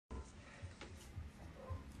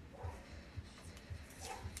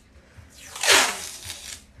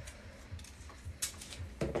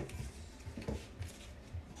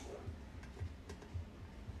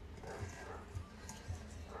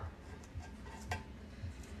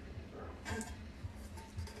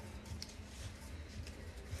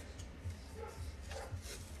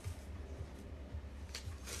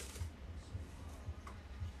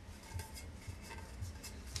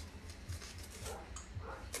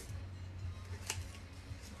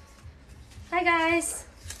Hi guys.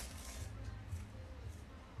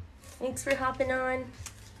 Thanks for hopping on.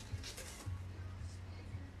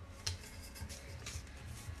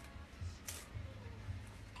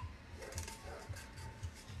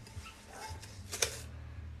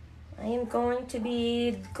 I am going to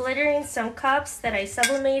be glittering some cups that I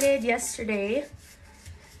sublimated yesterday.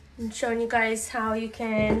 I'm showing you guys how you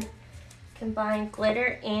can combine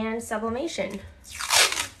glitter and sublimation.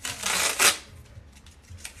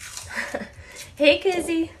 Hey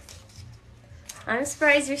Kizzy, I'm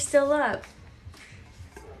surprised you're still up.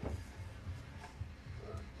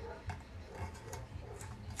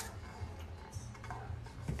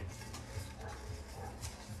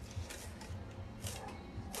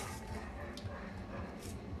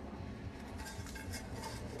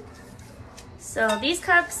 So these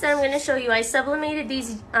cups that I'm going to show you, I sublimated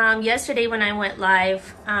these yesterday when I went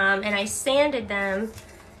live, and I sanded them,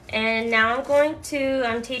 and now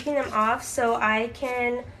I'm taping them off so I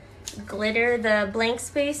can glitter the blank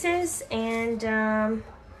spaces and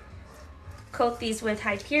coat these with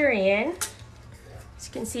Hyperion. So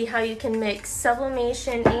you can see how you can mix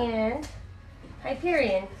sublimation and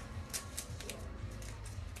Hyperion.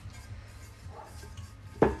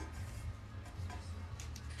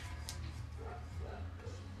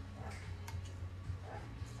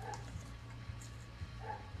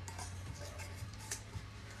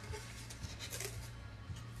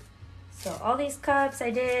 So all these cups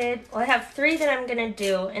I have 3 that I'm gonna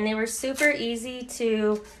do, and they were super easy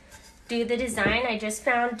to do the design. I just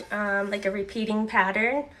found like a repeating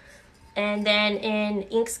pattern, and then in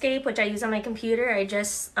Inkscape, which I use on my computer, I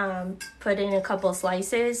just put in a couple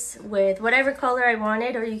slices with whatever color I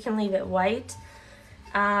wanted, or you can leave it white.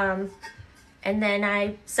 And then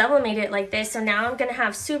I sublimated it like this, so now I'm gonna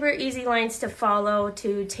have super easy lines to follow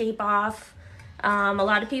to tape off. A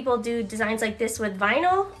lot of people do designs like this with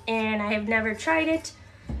vinyl, and I have never tried it.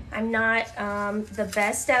 I'm not the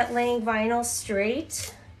best at laying vinyl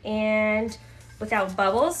straight and without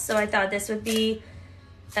bubbles, so I thought this would be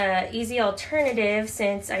an easy alternative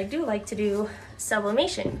since I do like to do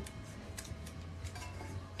sublimation.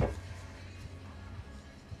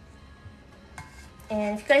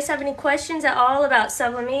 And if you guys have any questions at all about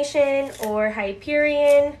sublimation or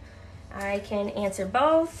Hyperion, I can answer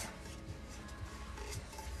both.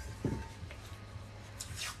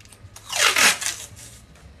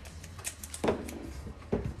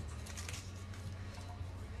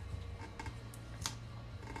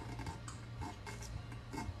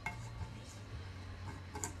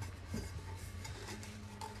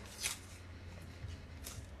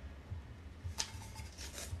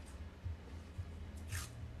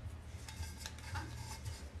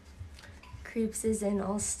 Creeps is in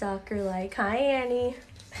all stalker like. Hi Annie.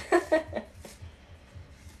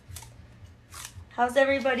 How's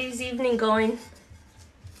everybody's evening going?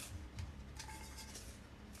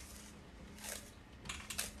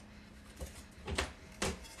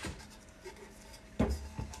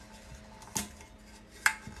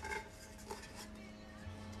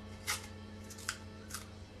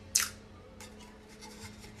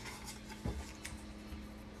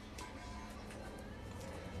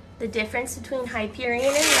 The difference between Hyperion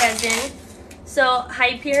and resin. So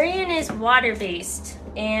Hyperion is water-based,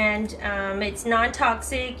 and it's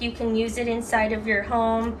non-toxic. You can use it inside of your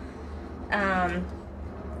home,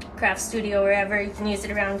 craft studio, wherever. You can use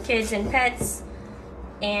it around kids and pets,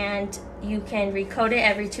 and you can recoat it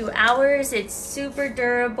every 2 hours. It's super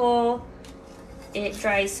durable. It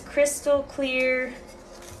dries crystal clear,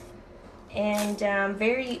 and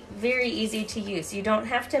very, very easy to use. You don't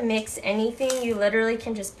have to mix anything. You literally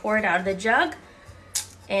can just pour it out of the jug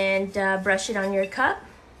and brush it on your cup.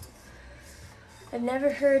 I've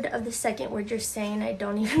never heard of the second word you're saying. I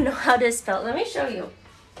don't even know how to spell it. Let me show you.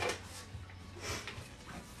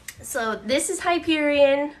 So this is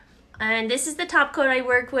Hyperion, and this is the top coat I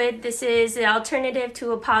work with. This is the alternative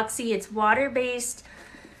to epoxy. It's water-based,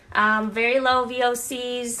 very low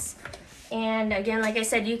VOCs. And again, like I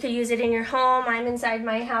said, you could use it in your home. I'm inside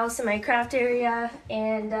my house in my craft area,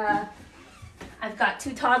 and I've got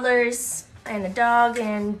 2 toddlers and a dog,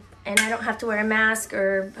 and I don't have to wear a mask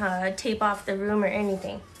or tape off the room or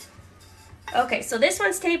anything. Okay, so this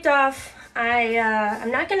one's taped off. I'm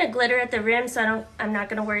not gonna glitter at the rim, so I'm not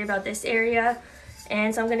gonna worry about this area.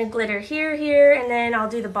 And so I'm gonna glitter here, and then I'll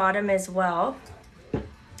do the bottom as well.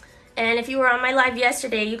 And if you were on my live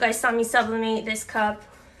yesterday, you guys saw me sublimate this cup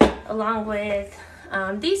along with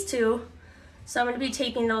these 2, so I'm going to be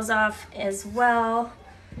taping those off as well.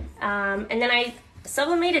 And then I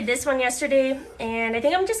sublimated this one yesterday, and I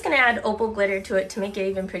think I'm just going to add opal glitter to it to make it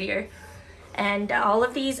even prettier. And all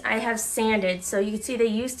of these I have sanded. So you can see they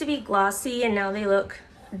used to be glossy and now they look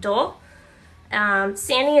dull.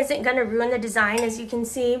 Sanding isn't going to ruin the design, as you can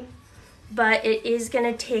see, but it is going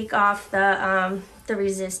to take off the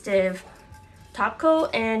resistive top coat,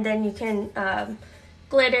 and then you can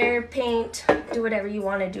glitter, paint, do whatever you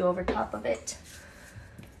want to do over top of it.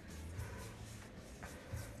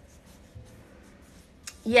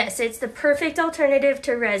 Yes, it's the perfect alternative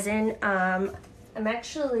to resin.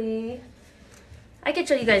 I can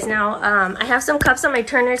show you guys now. I have some cups on my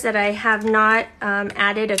turners that I have not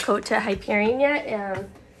added a coat to Hyperion yet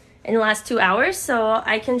in the last 2 hours, so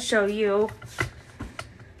I can show you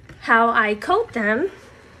how I coat them.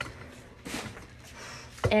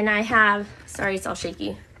 And I have, sorry, it's all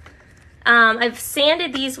shaky. I've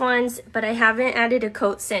sanded these ones, but I haven't added a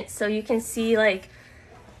coat since, so you can see like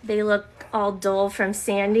they look all dull from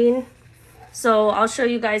sanding. So I'll show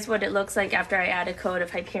you guys what it looks like after I add a coat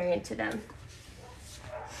of Hyperion to them.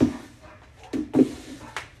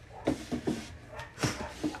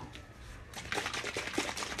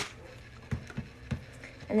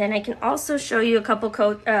 And then I can also show you a couple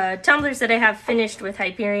tumblers that I have finished with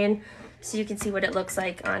Hyperion, so you can see what it looks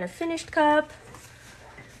like on a finished cup.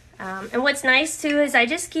 And what's nice too is I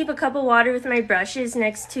just keep a cup of water with my brushes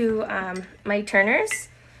next to my turners.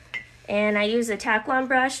 And I use a Taklon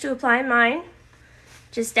brush to apply mine.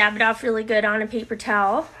 Just dab it off really good on a paper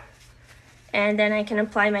towel. And then I can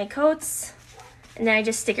apply my coats. And then I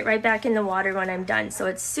just stick it right back in the water when I'm done. So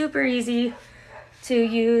it's super easy to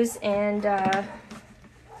use, and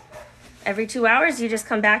every 2 hours you just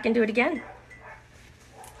come back and do it again.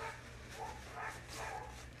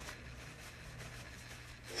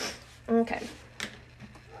 Okay.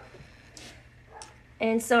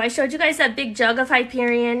 And so I showed you guys that big jug of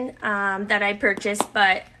Hyperion that I purchased,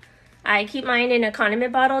 but I keep mine in a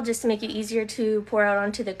condiment bottle just to make it easier to pour out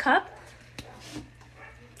onto the cup.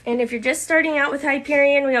 And if you're just starting out with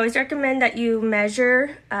Hyperion, we always recommend that you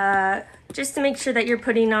measure just to make sure that you're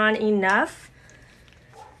putting on enough.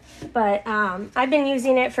 But I've been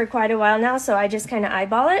using it for quite a while now, so I just kind of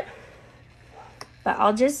eyeball it. But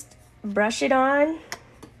I'll just brush it on.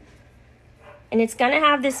 And it's going to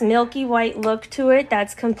have this milky white look to it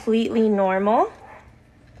that's completely normal.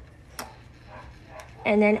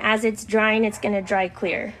 And then as it's drying, it's going to dry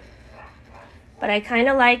clear. But I kind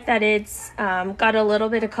of like that it's got a little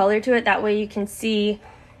bit of color to it. That way you can see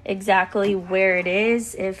exactly where it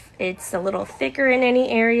is. If it's a little thicker in any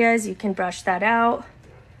areas, you can brush that out.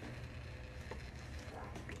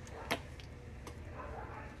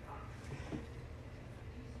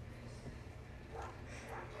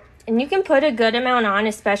 And you can put a good amount on,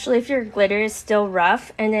 especially if your glitter is still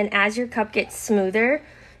rough. And then as your cup gets smoother,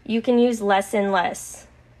 you can use less and less.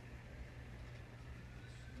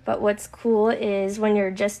 But what's cool is when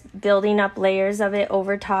you're just building up layers of it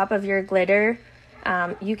over top of your glitter,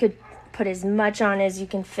 you could put as much on as you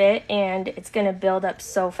can fit, and it's going to build up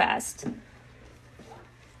so fast.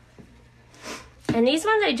 And these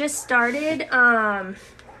ones I just started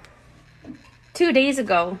 2 days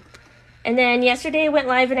ago. And then yesterday I went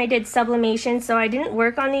live and I did sublimation, so I didn't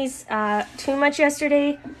work on these too much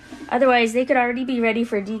yesterday. Otherwise, they could already be ready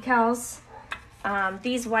for decals.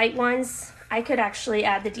 These white ones, I could actually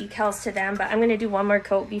add the decals to them, but I'm going to do one more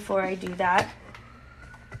coat before I do that.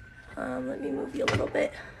 Let me move you a little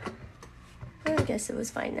bit. I guess it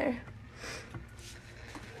was fine there.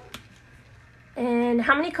 And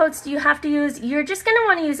how many coats do you have to use? You're just going to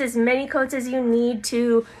want to use as many coats as you need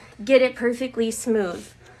to get it perfectly smooth.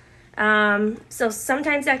 So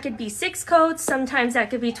sometimes that could be 6 coats, sometimes that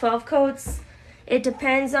could be 12 coats. It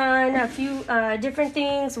depends on a few different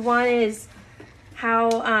things. One is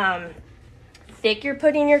how thick you're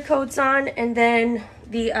putting your coats on, and then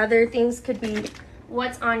the other things could be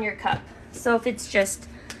what's on your cup. So if it's just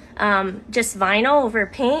vinyl over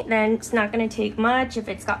paint, then it's not going to take much. If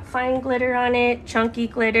it's got fine glitter on it, chunky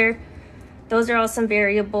glitter, those are all some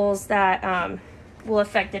variables that will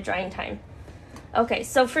affect the drying time. Okay,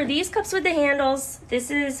 so for these cups with the handles,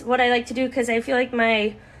 this is what I like to do because I feel like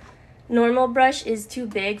my normal brush is too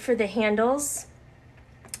big for the handles.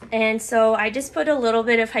 And so I just put a little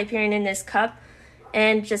bit of Hyperion in this cup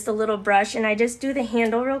and just a little brush, and I just do the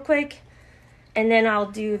handle real quick, and then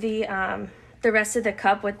I'll do the rest of the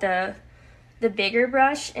cup with the bigger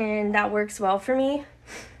brush, and that works well for me.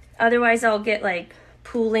 Otherwise, I'll get like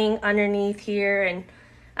pooling underneath here, and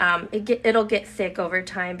it'll get thick over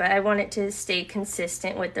time, but I want it to stay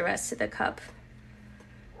consistent with the rest of the cup.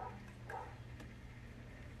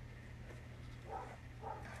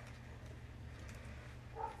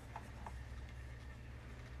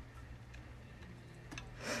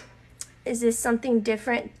 Is this something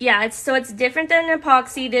different? Yeah, it's different than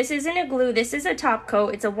epoxy. This isn't a glue. This is a top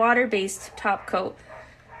coat. It's a water-based top coat.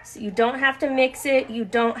 So you don't have to mix it. You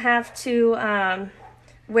don't have to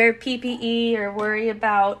wear PPE or worry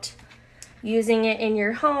about using it in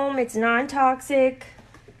your home. It's non-toxic.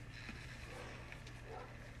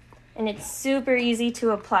 And it's super easy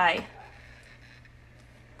to apply.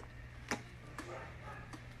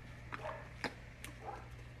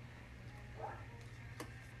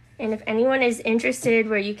 And if anyone is interested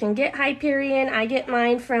where you can get Hyperion, I get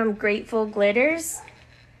mine from Grateful Glitters.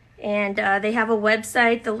 And they have a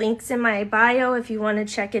website, the link's in my bio if you want to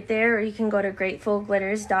check it there, or you can go to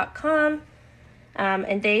gratefulglitters.com.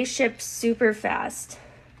 And they ship super fast.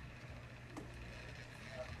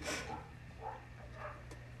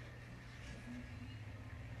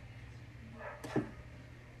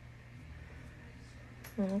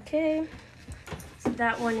 Okay, so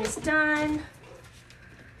that one is done.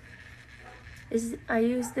 I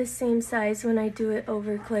use the same size when I do it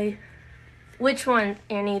over clay. Which one,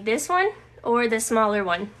 Annie? This one or the smaller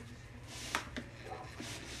one?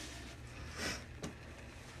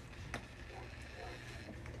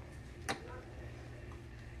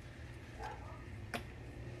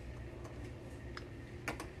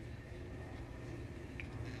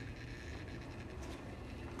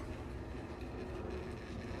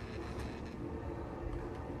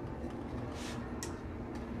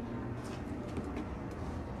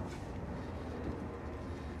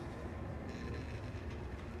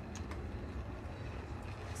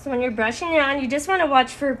 So when you're brushing it on, you just want to watch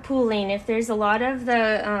for pooling. If there's a lot of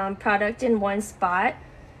the product in one spot,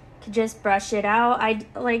 you can just brush it out. I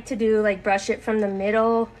like to do brush it from the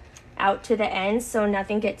middle out to the ends so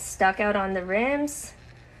nothing gets stuck out on the rims.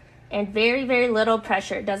 And very, very little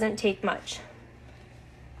pressure. It doesn't take much.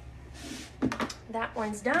 That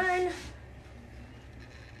one's done.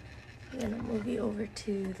 I'm gonna move you over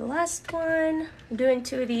to the last one. I'm doing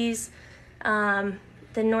 2 of these.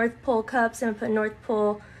 The North Pole cups, and put North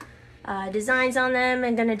Pole designs on them.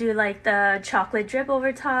 I'm gonna do the chocolate drip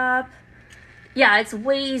over top. Yeah, it's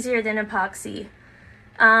way easier than epoxy.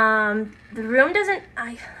 The room doesn't,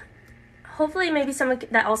 hopefully maybe someone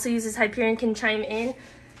that also uses Hyperion can chime in.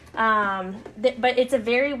 But it's a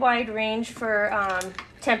very wide range for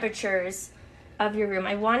temperatures of your room.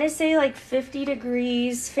 I wanna say 50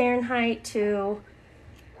 degrees Fahrenheit to,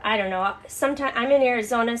 I don't know, sometimes I'm in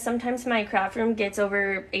Arizona, sometimes my craft room gets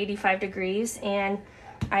over 85 degrees and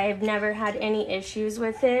I've never had any issues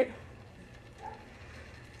with it.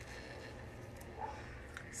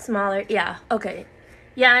 Smaller, yeah, okay.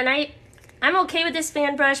 Yeah, and I'm okay with this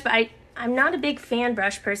fan brush, but I'm not a big fan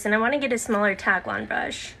brush person. I want to get a smaller tack-on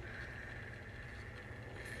brush.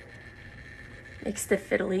 Makes the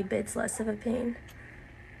fiddly bits less of a pain.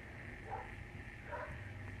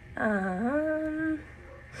 And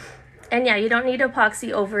yeah, you don't need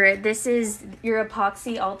epoxy over it. This is your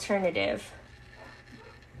epoxy alternative.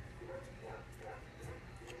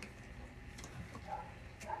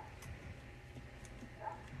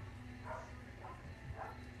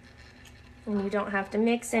 And you don't have to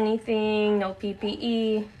mix anything, no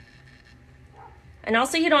PPE. And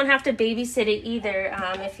also you don't have to babysit it either.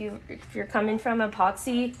 If you're coming from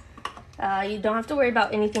epoxy, you don't have to worry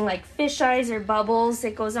about anything like fish eyes or bubbles.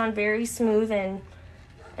 It goes on very smooth and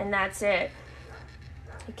that's it.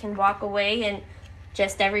 You can walk away and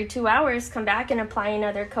just every 2 hours come back and apply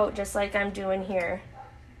another coat just like I'm doing here.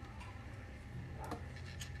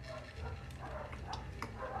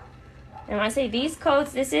 And when I say these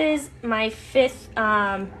coats, this is my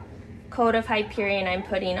 5th coat of Hyperion I'm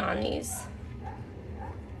putting on these.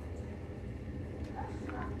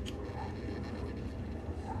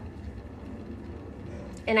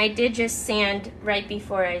 And I did just sand right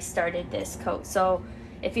before I started this coat. So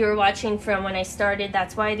if you were watching from when I started,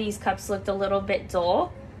 that's why these cups looked a little bit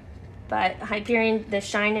dull. But Hyperion, the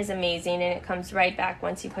shine is amazing and it comes right back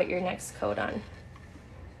once you put your next coat on.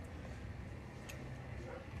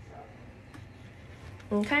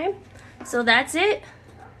 Okay, so that's it.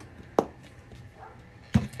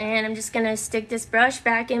 And I'm just gonna stick this brush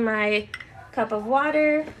back in my cup of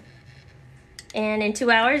water. And in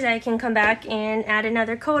 2 hours, I can come back and add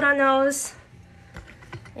another coat on those.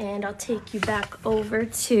 And I'll take you back over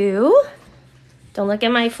to, don't look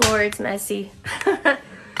at my floor, it's messy.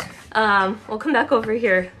 We'll come back over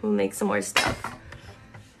here, we'll make some more stuff.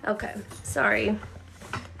 Okay, sorry.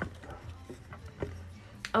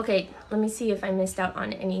 Okay, let me see if I missed out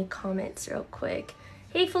on any comments real quick.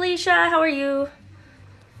 Hey Felicia, how are you?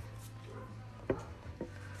 All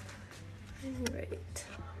right.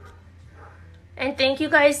 And thank you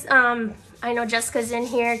guys I know Jessica's in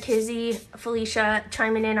here, Kizzy, Felicia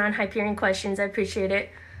chiming in on Hyperion questions. I appreciate it.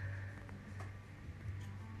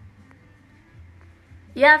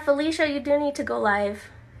 Yeah, Felicia, you do need to go live.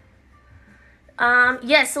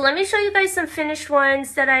 Yes, so let me show you guys some finished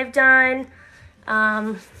ones that I've done.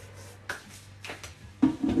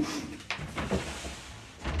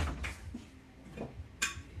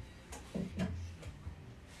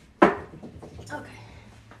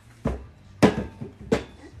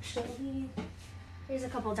 Here's a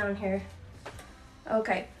couple down here.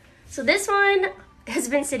 Okay, so this one has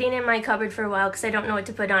been sitting in my cupboard for a while because I don't know what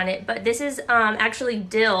to put on it, but this is actually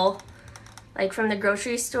dill, like from the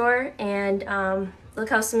grocery store, and look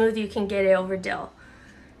how smooth you can get it over dill.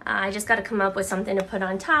 I just got to come up with something to put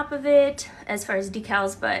on top of it as far as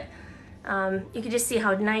decals, but you can just see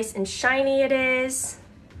how nice and shiny it is.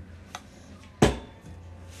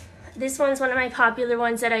 This one's one of my popular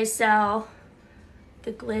ones that I sell,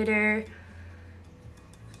 the glitter.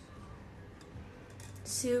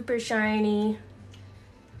 Super shiny.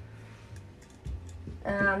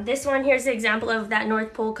 This one, here's the example of that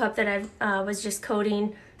North Pole cup that I was just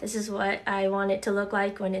coating. This is what I want it to look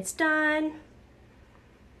like when it's done.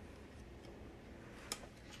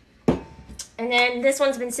 And then this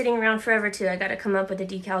one's been sitting around forever too. I gotta come up with a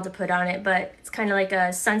decal to put on it, but it's kind of like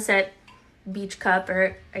a sunset beach cup,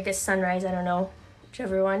 or I guess sunrise, I don't know,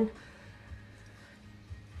 whichever one.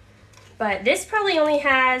 But this probably only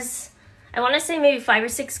has, I want to say maybe 5 or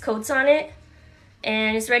 6 coats on it,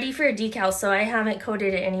 and it's ready for a decal, so I haven't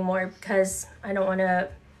coated it anymore because I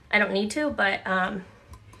don't need to, but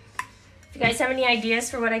if you guys have any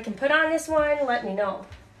ideas for what I can put on this one, let me know.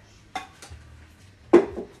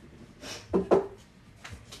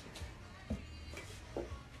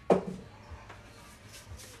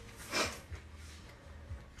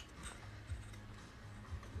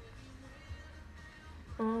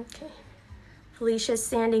 Okay. Felicia's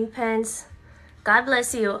sanding pens. God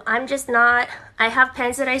bless you. I'm just not, I have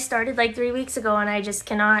pens that I started like 3 weeks ago and I just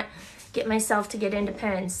cannot get myself to get into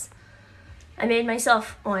pens. I made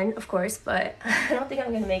myself one, of course, but I don't think I'm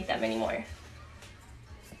going to make them anymore.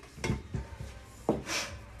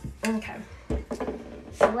 Okay.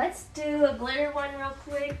 So let's do a glitter one real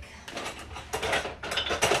quick.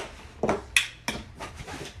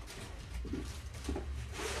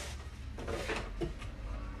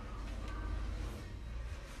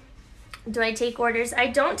 Do I take orders? I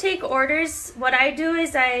don't take orders. What I do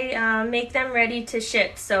is I make them ready to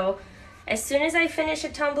ship. So as soon as I finish a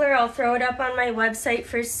tumbler, I'll throw it up on my website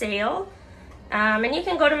for sale. And you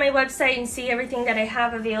can go to my website and see everything that I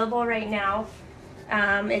have available right now.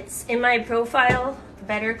 It's in my profile,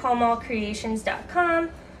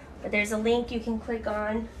 bettercallmallcreations.com. But there's a link you can click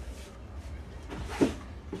on.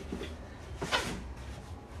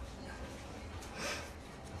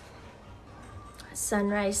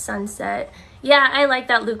 Sunrise, sunset. Yeah, I like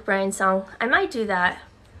that Luke Bryan song. I might do that.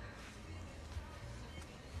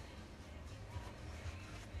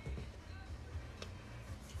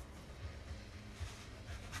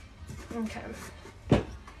 Okay.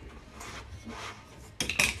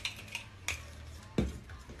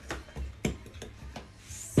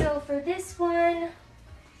 So for this one,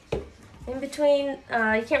 in between, you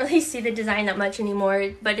can't really see the design that much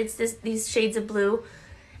anymore, but it's these shades of blue.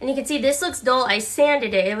 And you can see this looks dull. I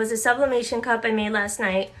sanded it. It was a sublimation cup I made last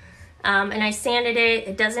night. And I sanded it.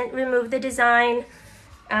 It doesn't remove the design,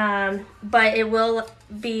 but it will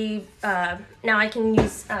be, now I can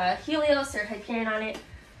use Helios or Hyperion on it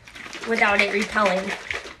without it repelling.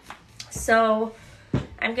 So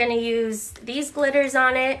I'm gonna use these glitters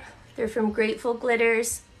on it. They're from Grateful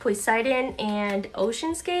Glitters, Poseidon and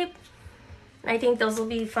Oceanscape. I think those will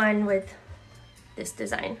be fun with this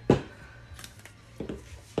design.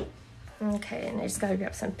 Okay, and I just gotta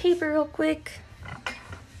grab some paper real quick.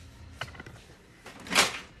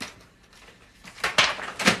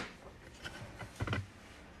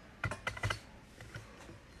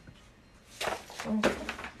 Okay.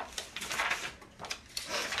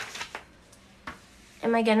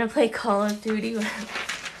 Am I gonna play Call of Duty?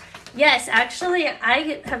 Yes, actually,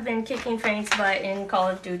 I have been kicking Frank's butt in Call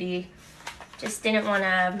of Duty. Just didn't want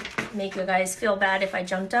to make you guys feel bad if I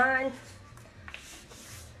jumped on.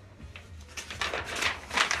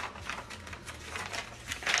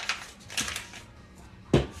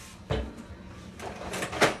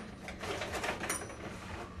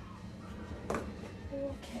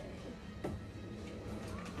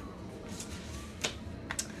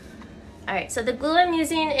 Alright, so the glue I'm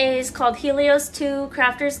using is called Helios 2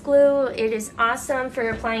 Crafter's Glue. It is awesome for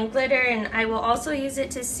applying glitter, and I will also use it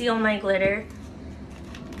to seal my glitter.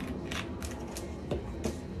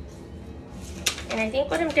 And I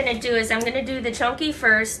think what I'm gonna do is I'm gonna do the chunky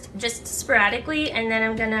first, just sporadically, and then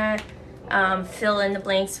I'm gonna fill in the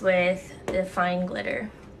blanks with the fine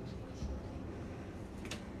glitter.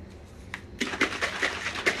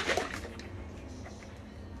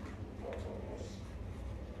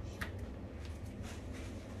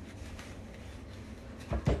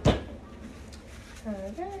 All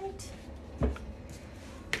right.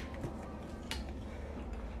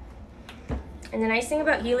 And the nice thing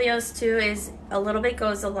about Helios too is a little bit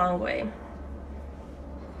goes a long way.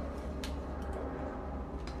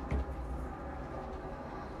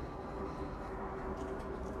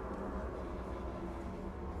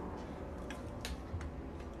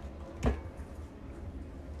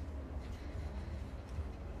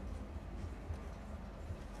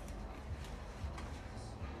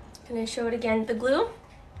 Gonna show it again, the glue,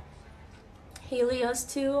 Helios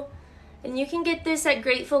 2, and you can get this at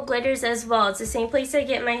Grateful Glitters as well. It's the same place I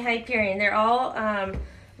get my Hyperion. They're all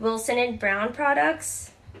Wilson and Brown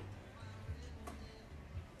products.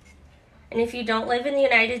 And if you don't live in the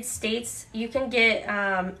United States, you can get,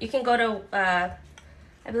 you can go to,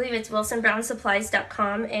 I believe it's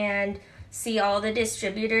wilsonbrownsupplies.com and see all the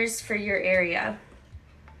distributors for your area.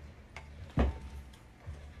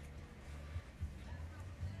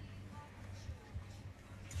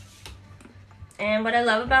 And what I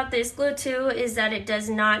love about this glue too is that it does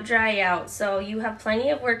not dry out. So you have plenty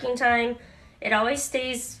of working time. It always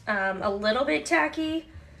stays a little bit tacky,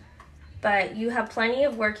 but you have plenty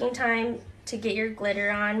of working time to get your glitter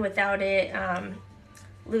on without it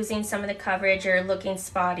losing some of the coverage or looking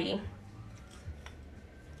spotty.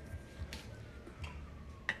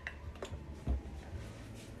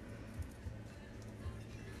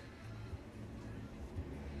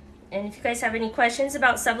 And if you guys have any questions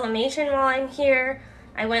about sublimation while I'm here,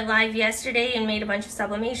 I went live yesterday and made a bunch of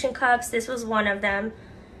sublimation cups. This was one of them.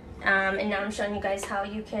 And now I'm showing you guys how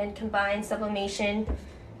you can combine sublimation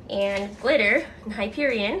and glitter in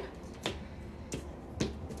Hyperion.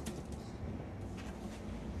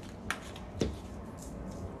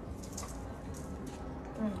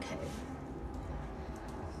 Okay.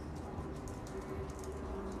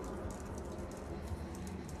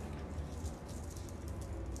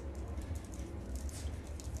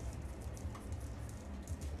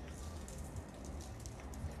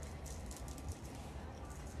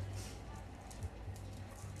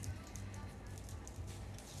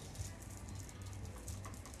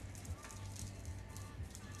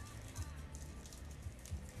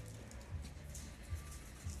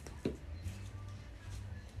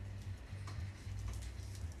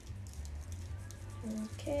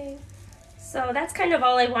 Okay, so that's kind of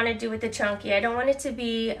all I want to do with the chunky. I don't want it to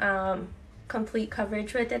be complete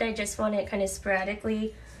coverage with it. I just want it kind of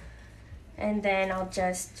sporadically, and then I'll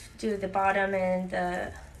just do the bottom and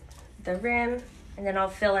the rim, and then I'll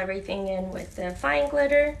fill everything in with the fine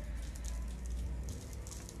glitter.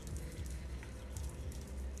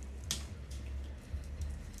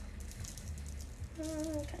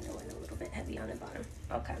 Kind of went a little bit heavy on the bottom.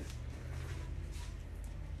 Okay.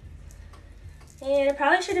 And I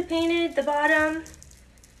probably should have painted the bottom.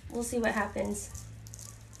 We'll see what happens.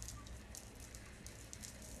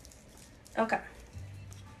 Okay.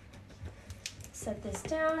 Set this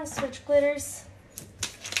down, switch glitters.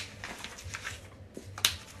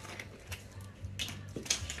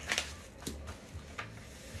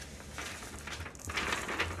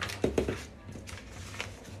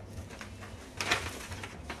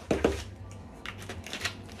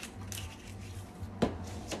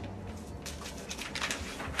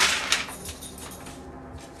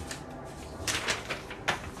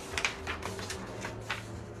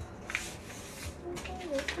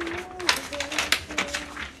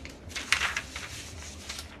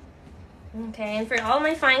 Okay, and for all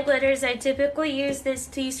my fine glitters, I typically use this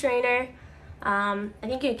tea strainer. I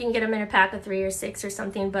think you can get them in a pack of 3 or 6 or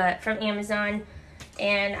something, but from Amazon.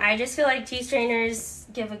 And I just feel like tea strainers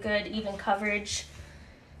give a good even coverage.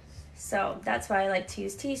 So that's why I like to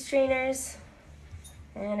use tea strainers.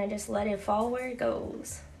 And I just let it fall where it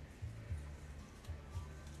goes.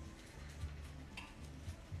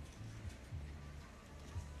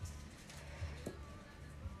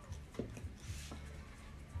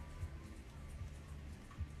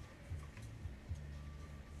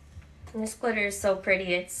 And this glitter is so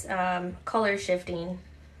pretty. It's color shifting.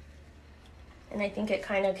 And I think it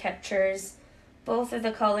kind of captures both of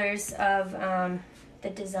the colors of the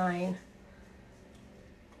design.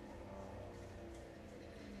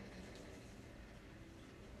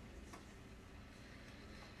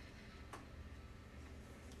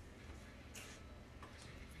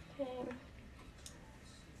 Okay.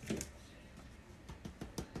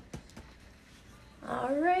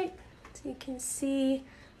 can see.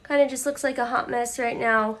 Kind of just looks like a hot mess right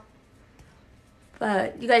now.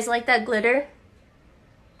 But you guys like that glitter?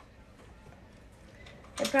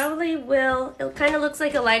 It probably will. It kind of looks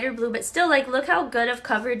like a lighter blue, but still, like, look how good of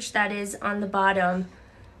coverage that is on the bottom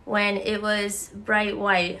when it was bright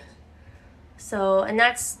white. So, and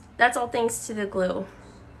that's all thanks to the glue.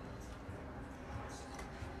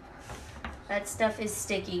 That stuff is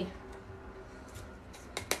sticky.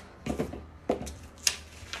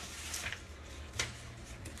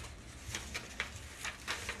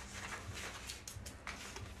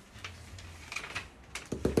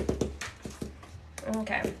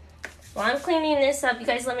 Okay, while I'm cleaning this up, you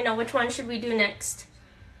guys let me know which one should we do next.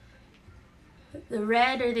 The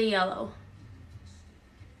red or the yellow?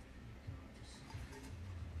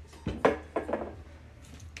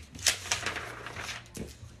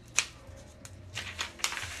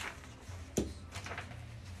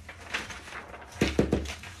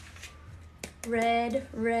 Red,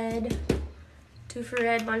 red, 2 for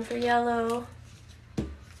red, 1 for yellow.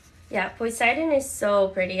 Yeah, Poseidon is so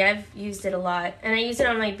pretty. I've used it a lot, and I use it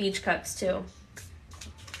on my beach cups too.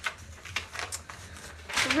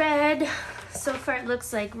 Red, so far it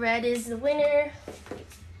looks like red is the winner.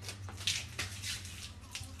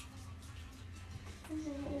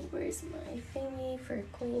 And where's my thingy for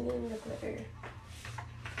cleaning the glitter?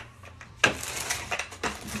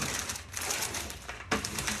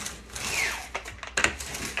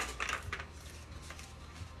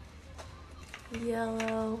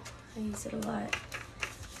 Yellow, I use it a lot.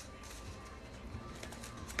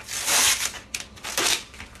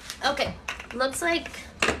 Okay, looks like,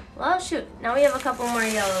 well shoot, now we have a couple more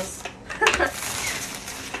yellows.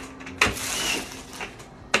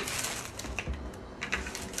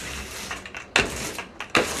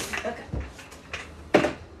 Okay.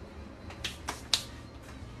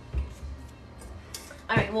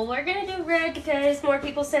 Alright, well we're gonna do red because more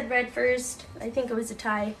people said red first. I think it was a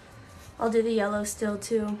tie. I'll do the yellow still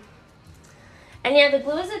too. And yeah, the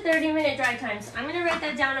glue is a 30-minute dry time, so I'm gonna write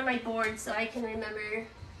that down on my board so I can remember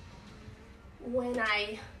when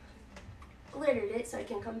I glittered it, so I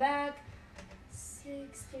can come back.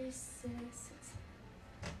 636.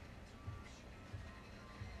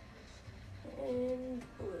 And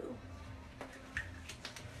blue.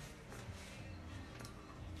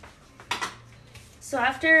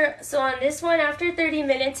 So on this one, after 30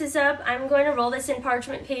 minutes is up, I'm going to roll this in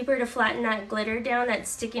parchment paper to flatten that glitter down that's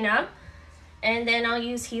sticking up. And then I'll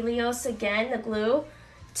use Helios again, the glue,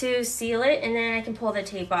 to seal it, and then I can pull the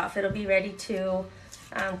tape off. It'll be ready to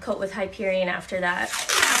coat with Hyperion after that.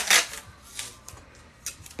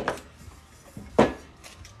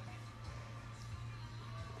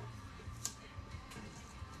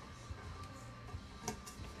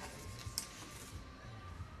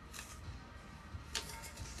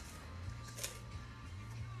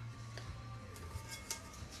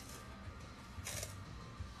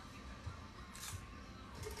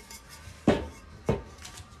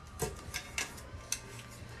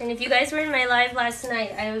 And if you guys were in my live last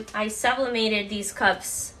night, I sublimated these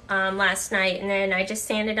cups last night, and then I just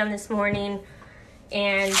sanded them this morning,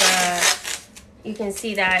 and you can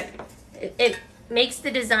see that it makes the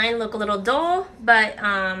design look a little dull, but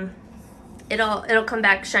it'll come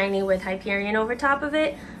back shiny with Hyperion over top of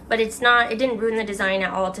it. But it didn't ruin the design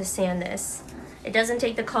at all to sand this. It doesn't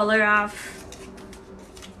take the color off.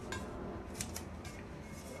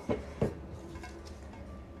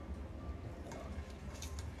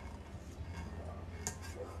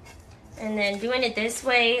 And then doing it this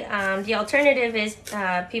way, the alternative is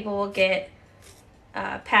people will get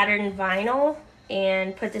patterned vinyl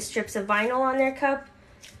and put the strips of vinyl on their cup.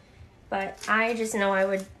 But I just know I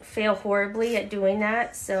would fail horribly at doing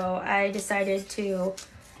that, so I decided to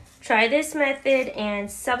try this method and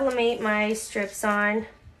sublimate my strips on,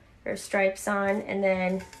 or stripes on, and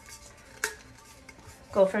then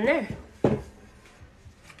go from there.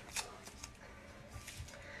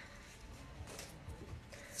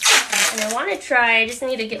 And I want to try, I just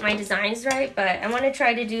need to get my designs right, but I want to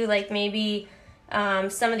try to do like maybe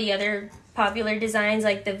some of the other popular designs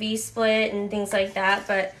like the V-split and things like that,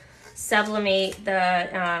 but sublimate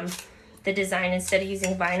the design instead of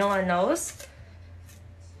using vinyl on those.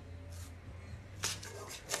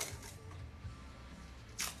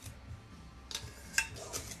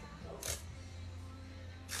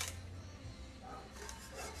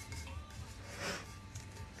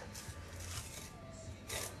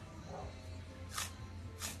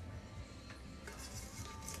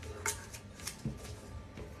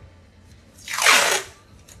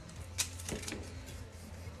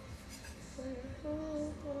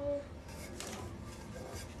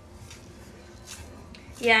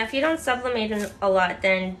 Yeah, if you don't sublimate a lot,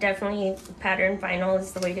 then definitely pattern vinyl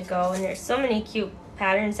is the way to go. And there's so many cute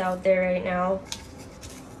patterns out there right now.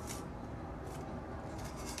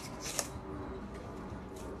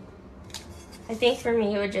 I think for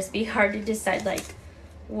me it would just be hard to decide like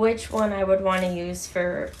which one I would want to use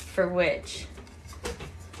for which.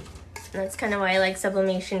 And that's kind of why I like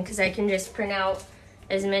sublimation, because I can just print out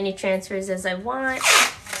as many transfers as I want.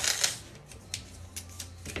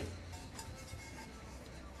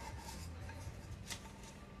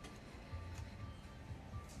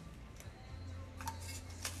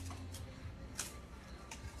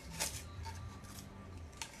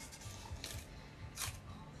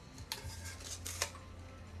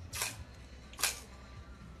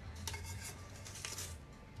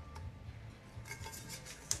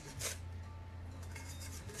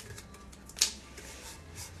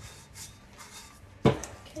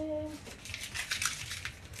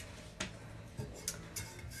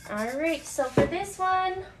 Alright, so for this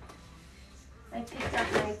one, I picked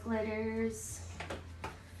up my glitters.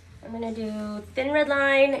 I'm going to do Thin Red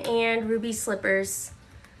Line and Ruby Slippers.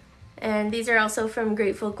 And these are also from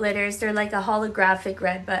Grateful Glitters. They're like a holographic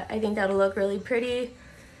red, but I think that'll look really pretty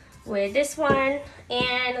with this one.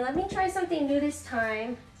 And let me try something new this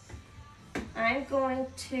time. I'm going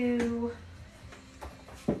to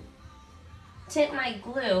tint my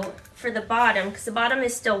glue for the bottom, because the bottom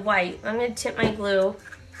is still white. I'm going to tint my glue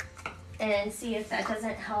and see if that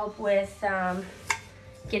doesn't help with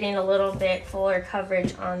getting a little bit fuller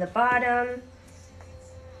coverage on the bottom.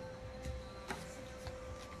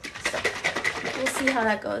 So we'll see how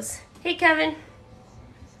that goes. Hey, Kevin.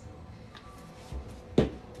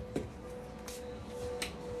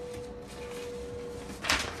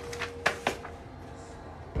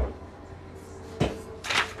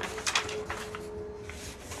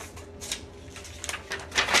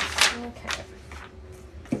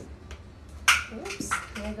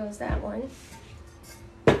 There goes that one.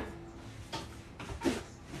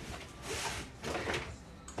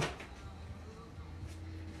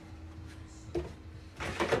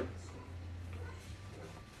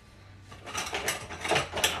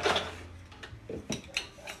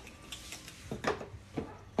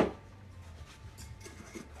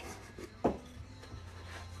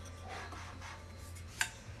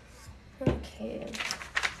 Okay.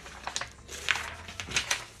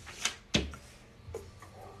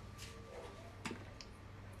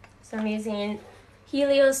 So I'm using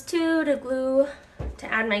Helios 2 to glue to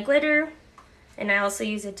add my glitter, and I also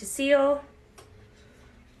use it to seal.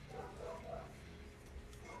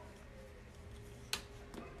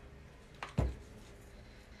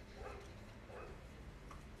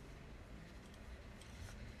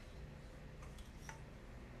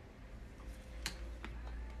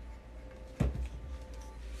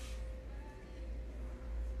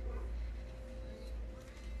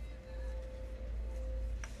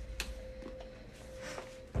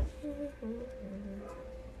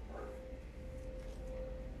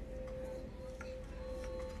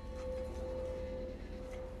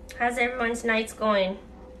 How's everyone's nights going?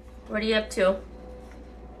 What are you up to?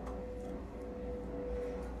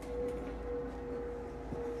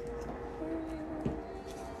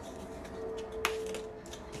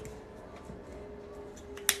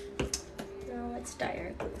 Now let's dye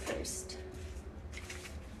our glue first.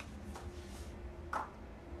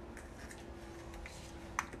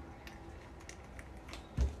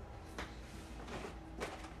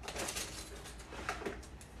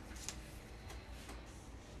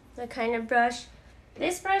 The kind of brush.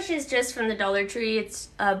 This brush is just from the Dollar Tree. It's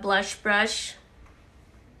a blush brush.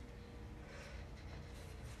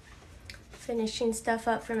 Finishing stuff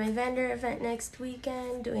up for my vendor event next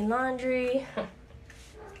weekend, doing laundry.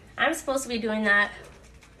 I'm supposed to be doing that.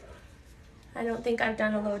 I don't think I've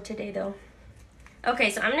done a load today though.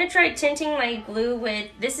 Okay, so I'm gonna try tinting my glue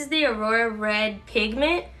with, this is the Aurora Red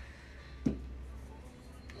pigment.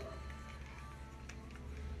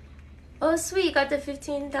 Oh sweet, you got the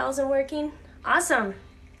 15,000 working. Awesome.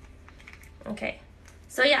 Okay,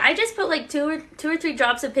 so yeah, I just put like two or three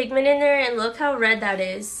drops of pigment in there, and look how red that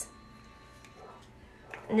is.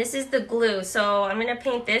 And this is the glue, so I'm gonna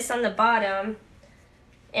paint this on the bottom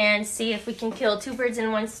and see if we can kill two birds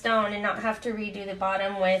in one stone and not have to redo the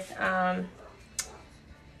bottom with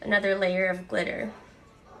another layer of glitter.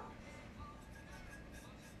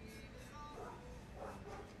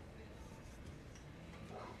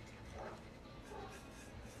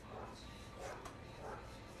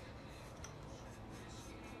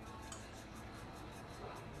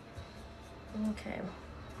 Okay.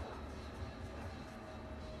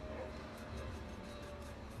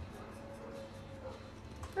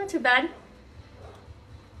 Not too bad.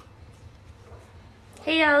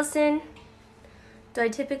 Hey Allison, do I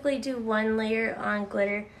typically do one layer on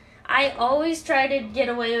glitter? I always try to get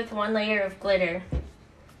away with one layer of glitter.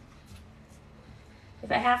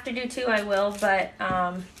 If I have to do two, I will, but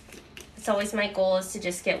it's always my goal is to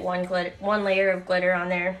just get one layer of glitter on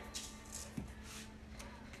there.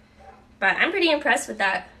 But I'm pretty impressed with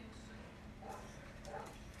that.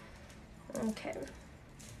 Okay.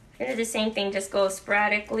 Gonna do the same thing, just go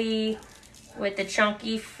sporadically with the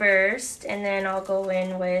chunky first, and then I'll go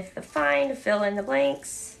in with the fine to fill in the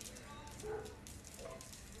blanks.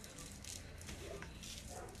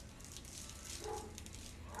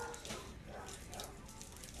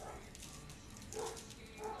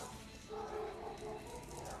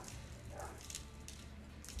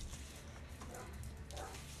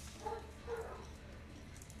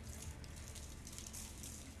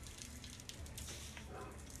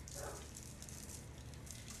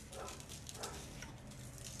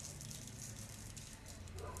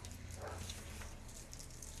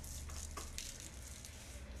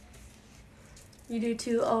 You do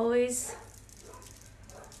too, always?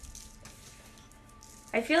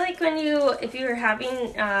 I feel like if you were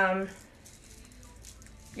having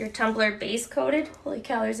your tumbler base coated, holy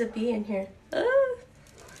cow, there's a bee in here.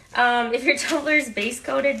 If your tumbler is base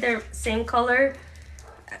coated, they're same color,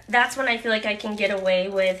 that's when I feel like I can get away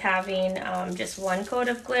with having just one coat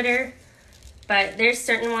of glitter. But there's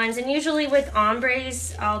certain ones, and usually with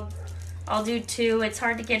ombres, I'll do two. It's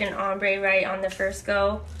hard to get an ombre right on the first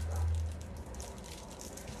go.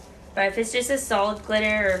 But if it's just a solid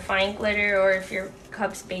glitter or fine glitter, or if your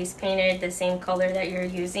cup's base painted the same color that you're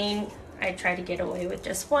using, I try to get away with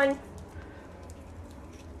just one.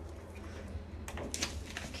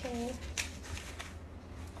 Okay.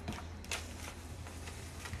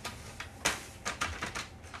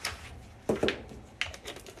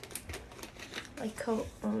 My coat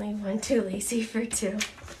only one, too lazy for two.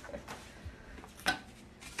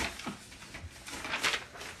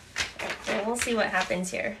 Okay, we'll see what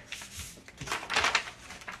happens here.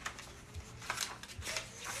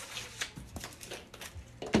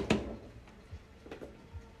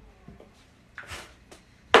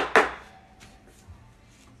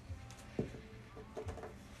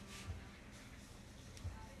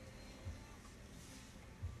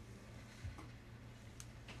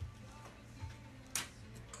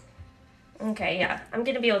 Okay, yeah, I'm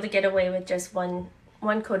gonna be able to get away with just one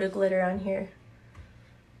coat of glitter on here.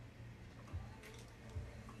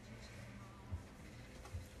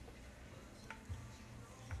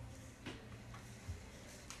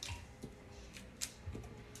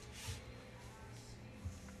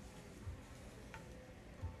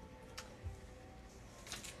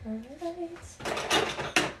 All right.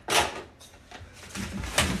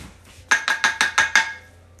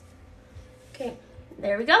 Okay,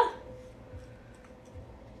 there we go.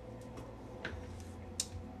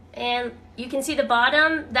 And you can see the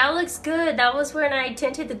bottom, that looks good. That was when I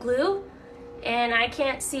tinted the glue, and I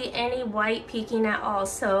can't see any white peeking at all,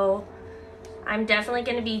 so I'm definitely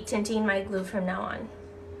going to be tinting my glue from now on.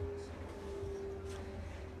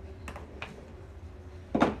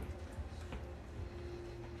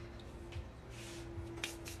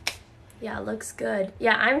 Yeah, it looks good.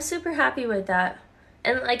 Yeah, I'm super happy with that.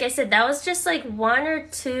 And like I said, that was just like one or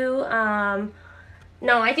two,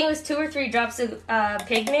 no, I think it was 2 or 3 drops of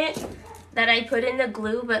pigment that I put in the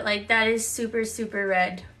glue, but like that is super, super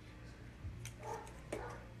red.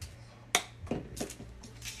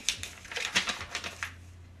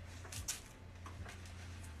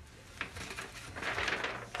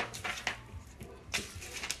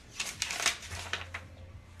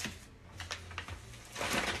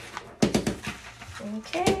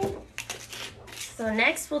 Okay, so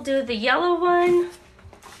next we'll do the yellow one.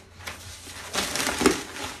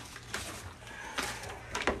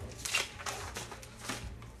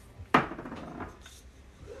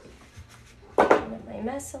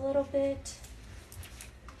 Mess a little bit.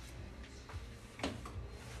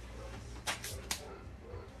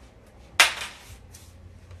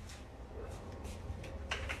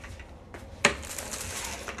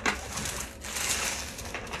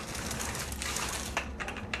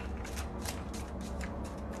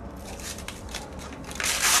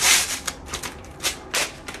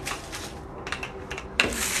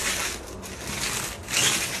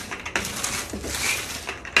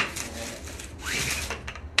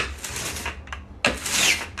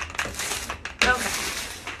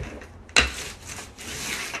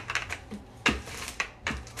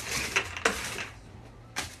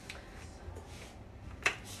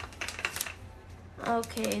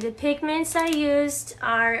 Okay, the pigments I used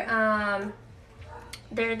are,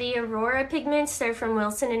 they're the Aurora pigments. They're from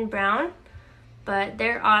Wilson and Brown. but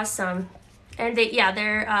they're awesome. And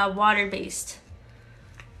they're water-based.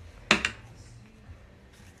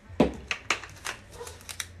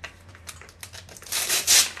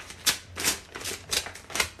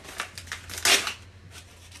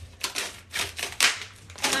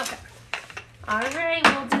 Alright,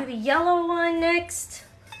 we'll do the yellow one next.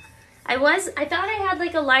 I thought I had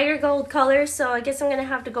like a lighter gold color, so I guess I'm gonna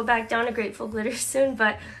have to go back down to Grateful Glitter soon,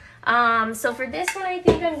 but so for this one I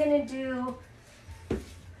think I'm gonna do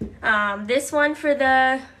this one for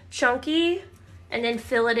the chunky and then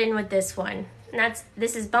fill it in with this one. And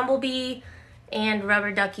this is Bumblebee and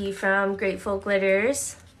Rubber Ducky from Grateful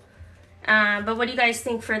Glitters. But what do you guys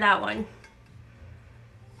think for that one?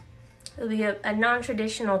 It'll be a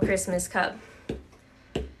non-traditional Christmas cup.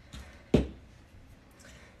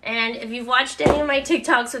 And if you've watched any of my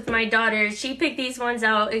TikToks with my daughter, she picked these ones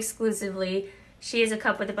out exclusively. She has a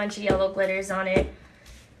cup with a bunch of yellow glitters on it.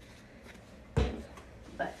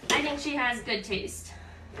 But I think she has good taste.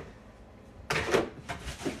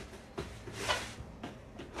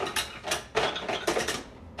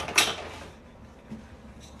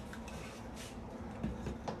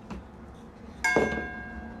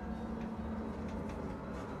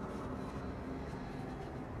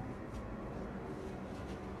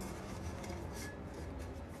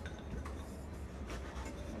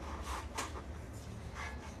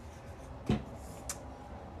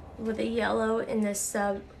 With the yellow in this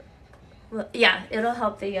sub, well, yeah, it'll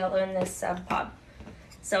help the yellow in this sub pop.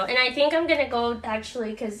 So, and I think I'm gonna go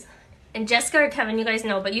actually, and Jessica or Kevin, you guys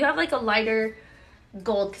know, but you have like a lighter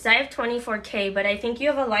gold, because I have 24K, but I think you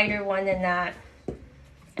have a lighter one than that.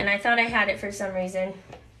 And I thought I had it for some reason.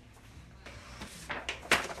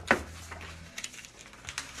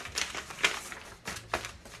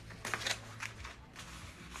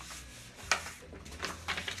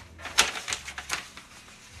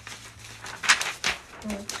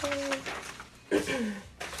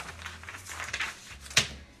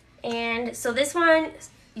 And so this one,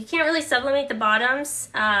 you can't really sublimate the bottoms,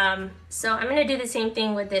 so I'm going to do the same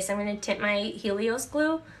thing with this. I'm going to tint my Helios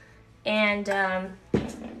glue and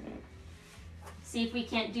see if we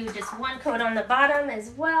can't do just one coat on the bottom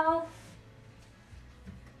as well.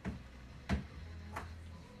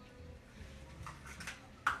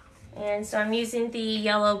 And so I'm using the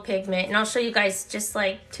yellow pigment, and I'll show you guys just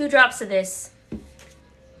like 2 drops of this.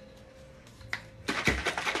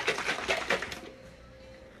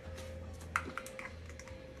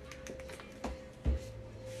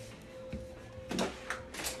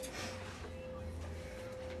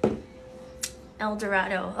 El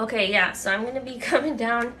Dorado. Okay, yeah, so I'm gonna be coming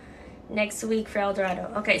down next week for El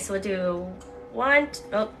Dorado. Okay, so we'll do 1,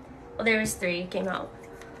 oh, well, there was 3, came out.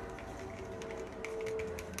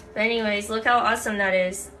 But anyways, look how awesome that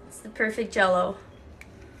is. It's the perfect jello.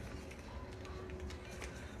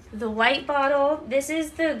 The white bottle, this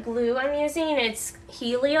is the glue I'm using. It's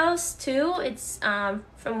Helios too. It's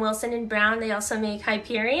from Wilson and Brown. They also make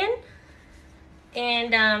Hyperion.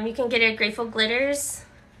 And you can get it at Grateful Glitters.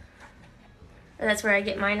 That's where I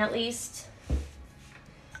get mine at least.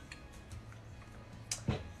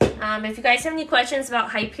 If you guys have any questions about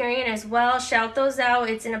Hyperion as well, shout those out.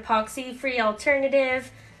 It's an epoxy-free alternative.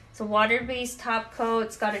 It's a water-based top coat.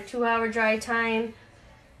 It's got a 2-hour dry time.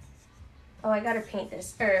 Oh, I gotta paint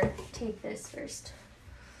this, or tape this first.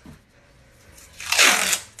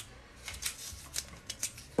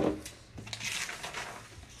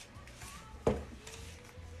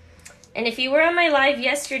 And if you were on my live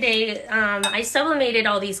yesterday, I sublimated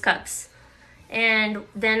all these cups. And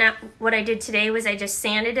then what I did today was I just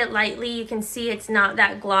sanded it lightly. You can see it's not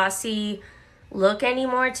that glossy look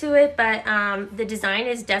anymore to it, but the design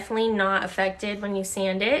is definitely not affected when you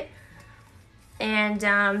sand it. And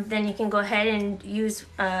then you can go ahead and use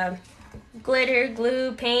glitter,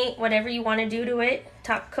 glue, paint, whatever you want to do to it,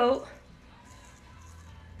 top coat.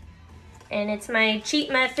 And it's my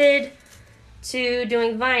cheat method to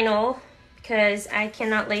doing vinyl, because I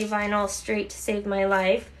cannot lay vinyl straight to save my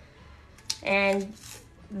life. And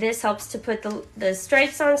this helps to put the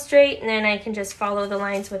stripes on straight, and then I can just follow the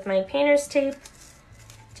lines with my painter's tape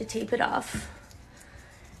to tape it off.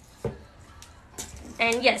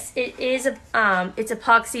 And yes, it is it's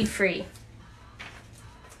epoxy free.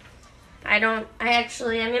 I'm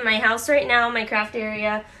in my house right now, my craft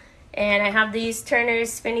area, and I have these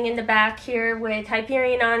turners spinning in the back here with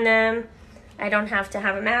Hyperion on them. I don't have to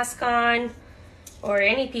have a mask on or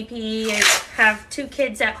any PPE. I have 2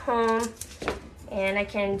 kids at home, and I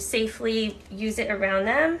can safely use it around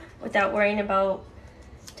them without worrying about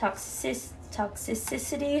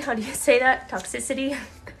toxicity. How do you say that? Toxicity?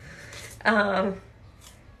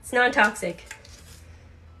 It's non-toxic.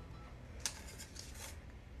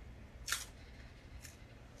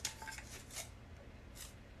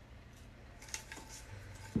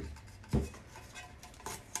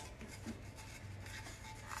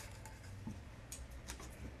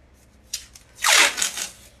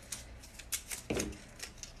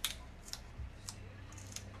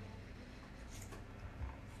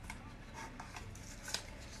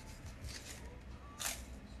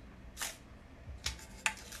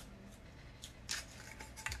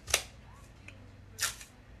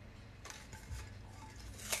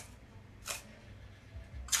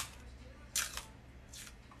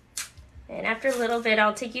 And after a little bit,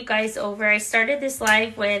 I'll take you guys over. I started this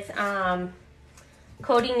live with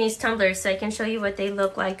coating these tumblers so I can show you what they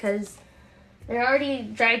look like because they're already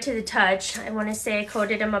dried to the touch. I want to say I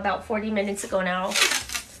coated them about 40 minutes ago now.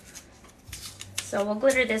 So we'll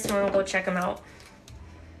glitter this one, we'll go check them out.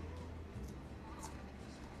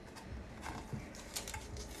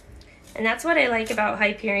 And that's what I like about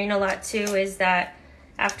Hyperion a lot too, is that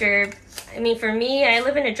after, I mean for me, I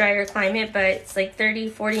live in a drier climate, but it's like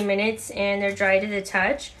 30-40 minutes and they're dry to the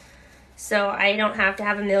touch. So I don't have to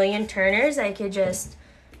have a million turners. I could just,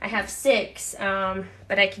 I have 6,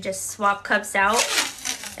 but I could just swap cups out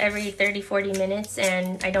every 30-40 minutes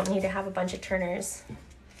and I don't need to have a bunch of turners.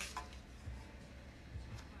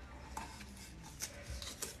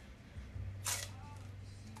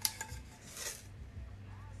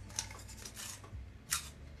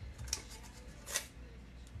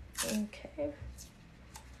 Okay.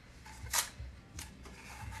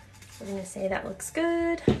 We're gonna say that looks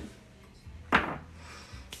good.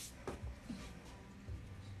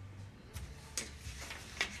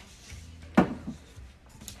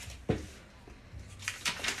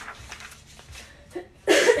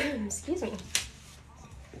 Excuse me.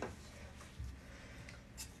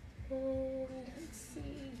 And let's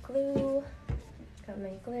see, glue. Got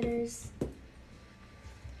my glitters.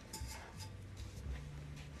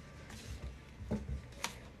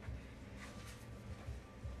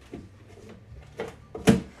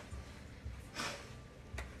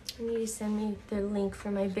 You need to send me the link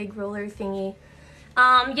for my big roller thingy.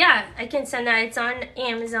 Yeah, I can send that. It's on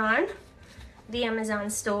Amazon, the Amazon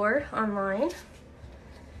store online.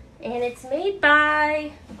 And it's made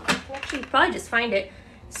by, actually you probably just find it,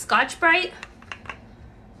 Scotch-Brite.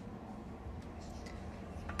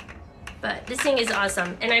 But this thing is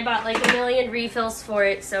awesome. And I bought like a million refills for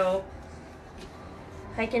it, so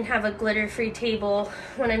I can have a glitter-free table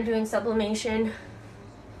when I'm doing sublimation.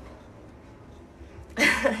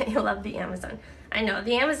 I love the Amazon. I know,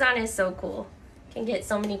 the Amazon is so cool. You can get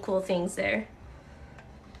so many cool things there.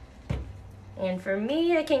 And for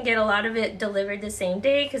me, I can get a lot of it delivered the same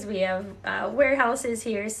day because we have warehouses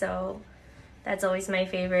here, so that's always my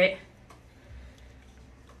favorite.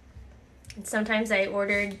 And sometimes I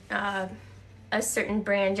ordered a certain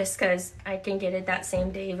brand just because I can get it that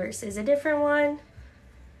same day versus a different one.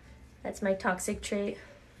 That's my toxic trait.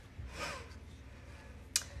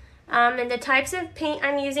 And the types of paint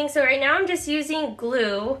I'm using, so right now I'm just using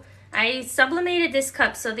glue. I sublimated this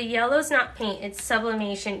cup, so the yellow's not paint, it's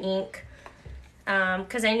sublimation ink.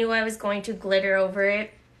 Because I knew I was going to glitter over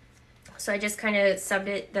it. So I just kind of subbed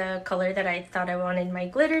it the color that I thought I wanted my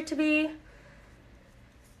glitter to be.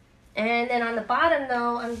 And then on the bottom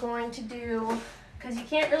though, I'm going to do, because you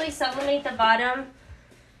can't really sublimate the bottom.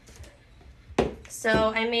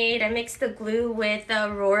 So I mixed the glue with the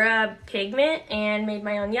Aurora pigment and made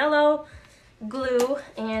my own yellow glue.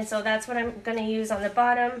 And so that's what I'm going to use on the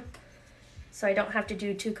bottom. So I don't have to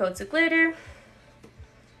do 2 coats of glitter.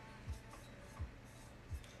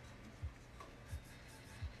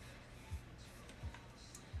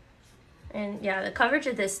 And yeah, the coverage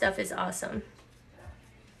of this stuff is awesome.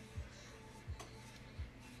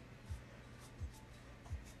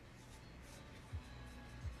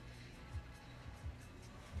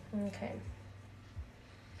 Okay.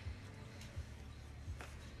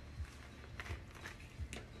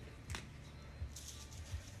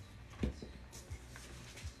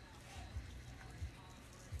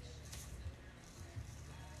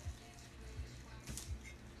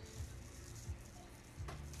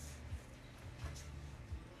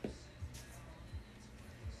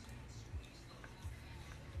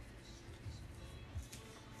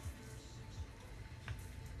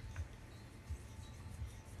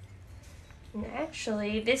 And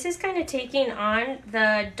actually, this is kind of taking on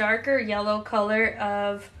the darker yellow color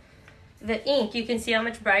of the ink. You can see how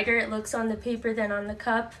much brighter it looks on the paper than on the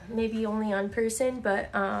cup. Maybe only on person, but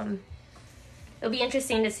it'll be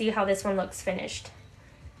interesting to see how this one looks finished.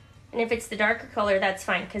 And if it's the darker color, that's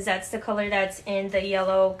fine, because that's the color that's in the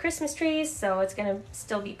yellow Christmas trees, so it's going to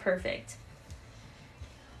still be perfect.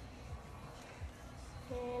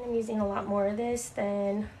 And I'm using a lot more of this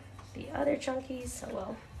than the other chunkies, so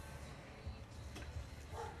well.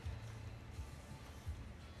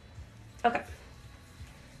 Okay.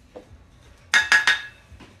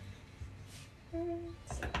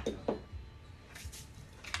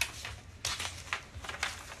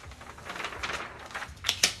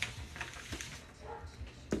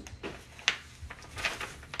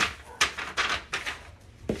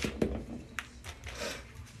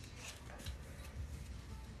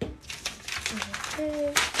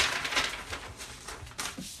 Okay.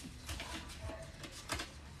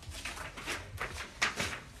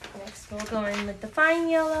 So we'll go in with the fine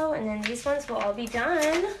yellow, and then these ones will all be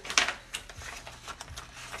done.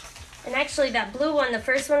 And actually that blue one, the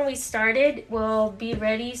first one we started, will be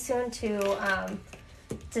ready soon to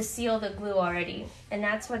seal the glue already. And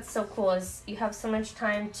that's what's so cool, is you have so much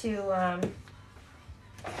time to,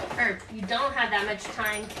 or you don't have that much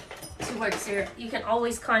time to work, so you can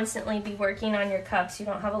always constantly be working on your cups. You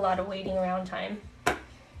don't have a lot of waiting around time.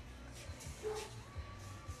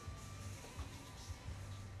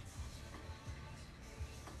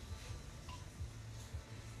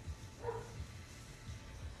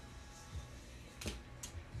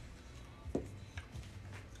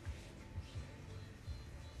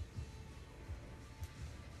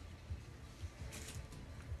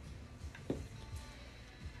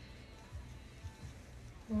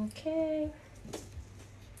 Okay.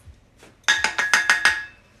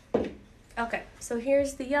 Okay, so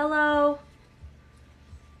here's the yellow.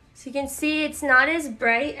 So you can see it's not as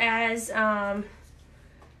bright as, well,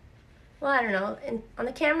 I don't know. On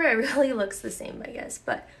the camera, it really looks the same, I guess.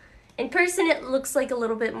 But in person, it looks like a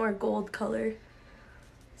little bit more gold color.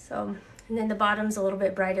 So, and then the bottom's a little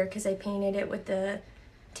bit brighter because I painted it with the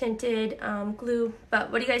tinted glue.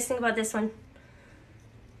 But what do you guys think about this one?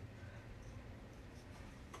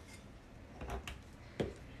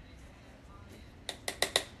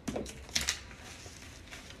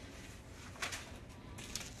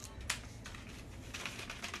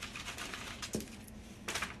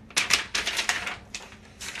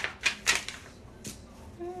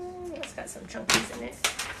 It's got some chunkies in it.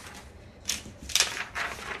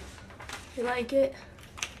 You like it?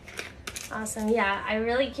 Awesome. Yeah, I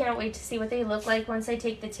really can't wait to see what they look like once I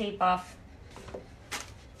take the tape off.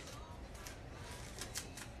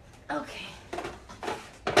 Okay.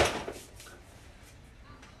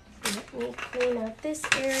 Let me clean up this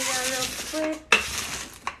area real quick.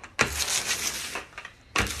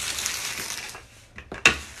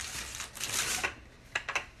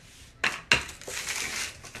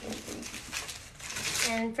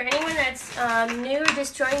 And for anyone that's new or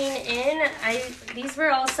just joining in, these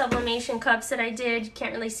were all sublimation cups that I did.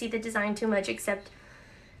 Can't really see the design too much except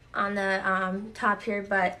on the top here,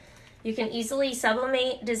 but you can easily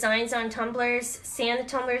sublimate designs on tumblers, sand the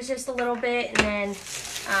tumblers just a little bit, and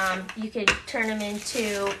then you could turn them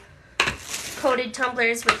into coated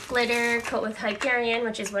tumblers with glitter, coat with Hyperion,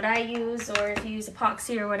 which is what I use, or if you use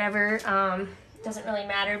epoxy or whatever, doesn't really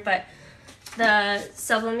matter, but the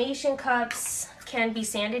sublimation cups can be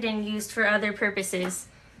sanded and used for other purposes.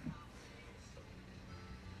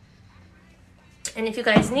 And if you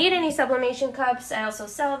guys need any sublimation cups, I also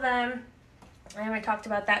sell them. I haven't talked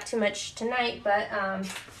about that too much tonight, but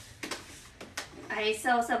I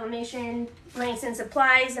sell sublimation links and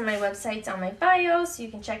supplies, and my website's on my bio, so you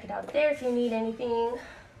can check it out there if you need anything.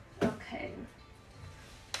 Okay.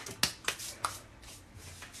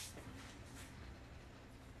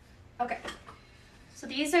 Okay. So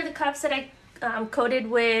these are the cups that I coated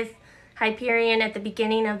with Hyperion at the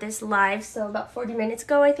beginning of this live, so about 40 minutes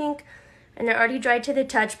ago, I think. And they're already dried to the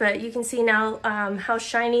touch, but you can see now how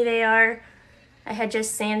shiny they are. I had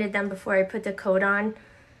just sanded them before I put the coat on.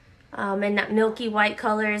 And that milky white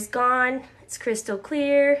color is gone. It's crystal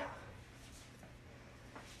clear.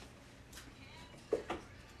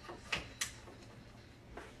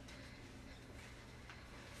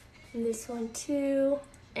 And this one too.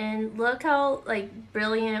 And look how like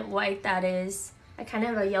brilliant white that is. I kind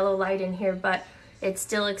of have a yellow light in here, but it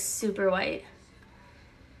still looks super white.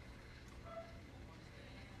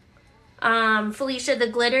 Felicia, the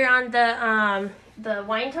glitter on the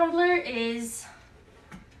wine tumbler is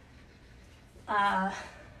let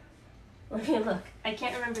me look. I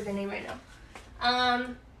can't remember the name right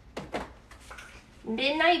now.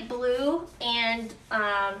 Midnight Blue and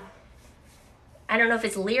I don't know if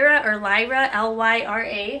it's Lyra or Lyra,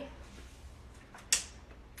 L-Y-R-A.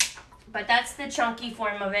 But that's the chunky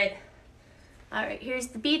form of it. All right, here's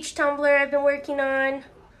the beach tumbler I've been working on.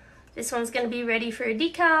 This one's gonna be ready for a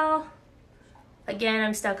decal. Again,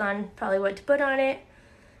 I'm stuck on probably what to put on it,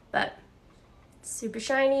 but it's super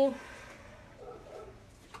shiny.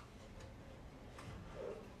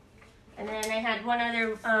 And then I had one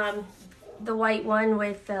other, the white one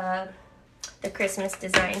with the Christmas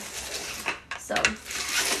design. So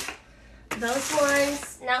those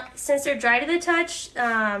ones, now since they're dry to the touch,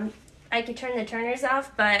 I could turn the turners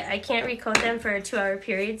off, but I can't recoat them for a 2-hour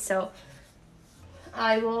period, so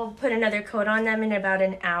I will put another coat on them in about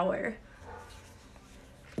an hour.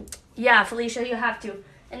 Yeah, Felicia, you have to.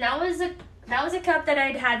 And that was a cup that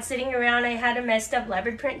I'd had sitting around. I had a messed up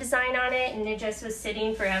leopard print design on it, and it just was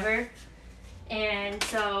sitting forever. And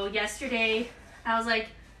so yesterday, I was like,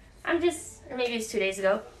 or maybe it's 2 days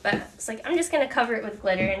ago, but it's like, I'm just gonna cover it with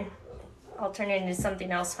glitter and I'll turn it into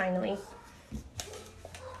something else finally.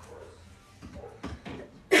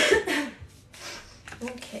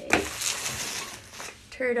 Okay.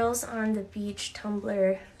 Turtles on the beach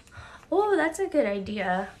tumbler. Oh, that's a good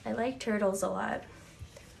idea. I like turtles a lot.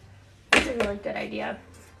 That's a really good idea.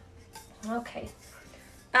 Okay.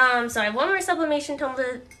 So I have one more sublimation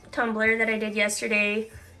tumbler that I did yesterday,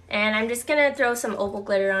 and I'm just gonna throw some opal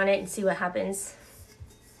glitter on it and see what happens.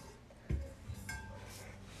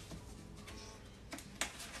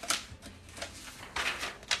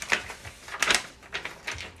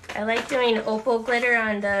 I like doing opal glitter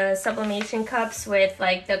on the sublimation cups with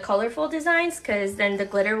like the colorful designs, because then the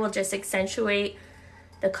glitter will just accentuate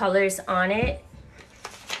the colors on it.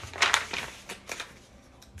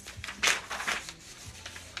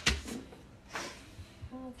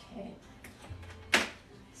 Okay.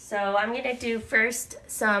 So I'm gonna do first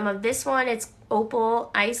some of this one. It's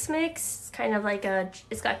opal ice mix. It's kind of like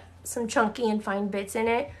it's got some chunky and fine bits in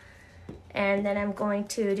it. And then I'm going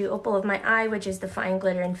to do opal of my eye, which is the fine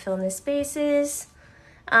glitter, and fill in the spaces.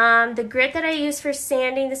 The grit that I use for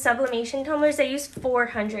sanding the sublimation tumblers, I use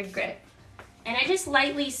 400 grit. And I just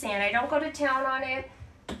lightly sand. I don't go to town on it.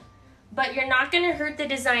 But you're not going to hurt the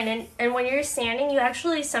design. And when you're sanding, you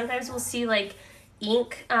actually sometimes will see like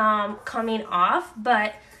ink coming off.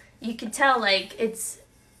 But you can tell like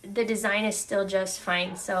the design is still just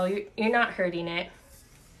fine. So you're not hurting it.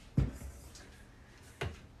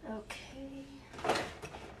 Okay.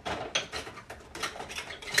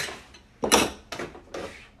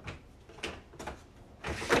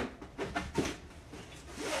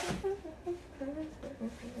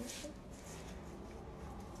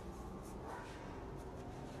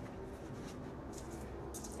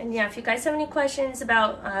 And yeah, if you guys have any questions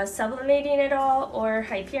about sublimating at all, or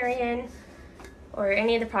Hyperion, or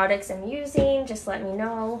any of the products I'm using, just let me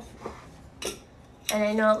know. And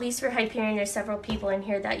I know at least for Hyperion, there's several people in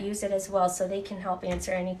here that use it as well, so they can help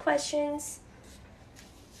answer any questions.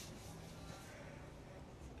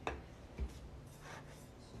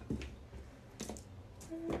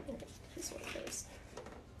 This one first.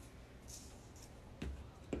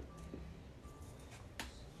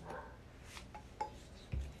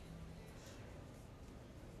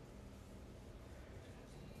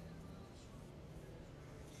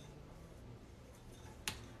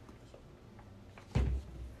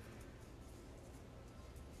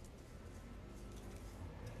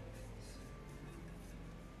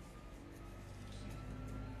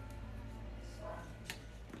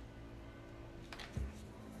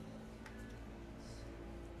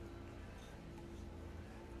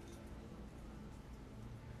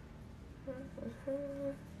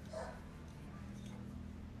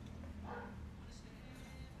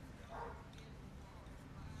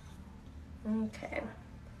 Okay, so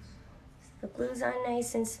the glue's on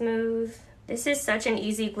nice and smooth. This is such an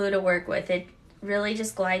easy glue to work with. It really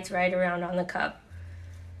just glides right around on the cup.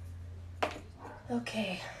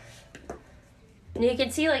 Okay, and you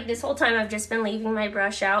can see like this whole time I've just been leaving my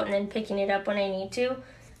brush out and then picking it up when I need to.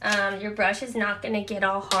 Your brush is not going to get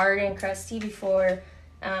all hard and crusty before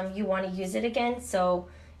you want to use it again, so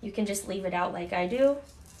you can just leave it out like I do.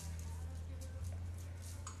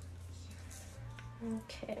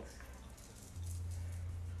 Okay.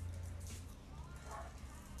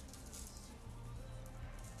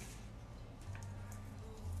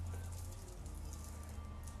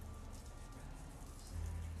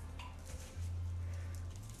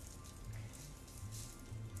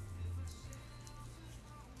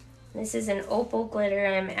 This is an opal glitter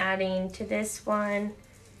I'm adding to this one.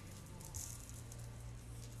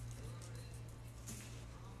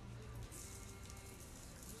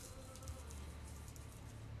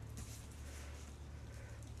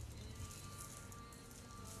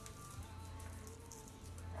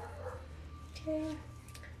 Okay, you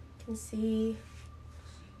can see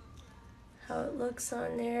how it looks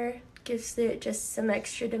on there. Gives it just some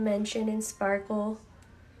extra dimension and sparkle.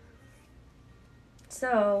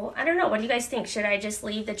 So, I don't know, what do you guys think? Should I just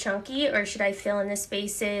leave the chunky, or should I fill in the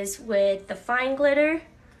spaces with the fine glitter?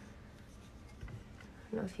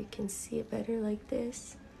 I don't know if you can see it better like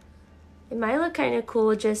this. It might look kind of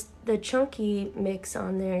cool, just the chunky mix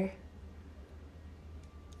on there.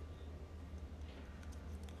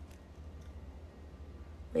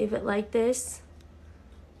 Leave it like this.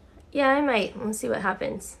 Yeah, I might. Let's see what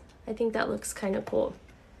happens. I think that looks kind of cool.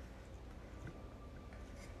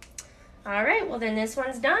 All right, well then this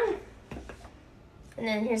one's done. And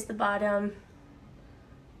then here's the bottom.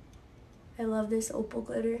 I love this opal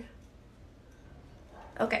glitter.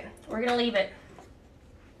 Okay, we're gonna leave it.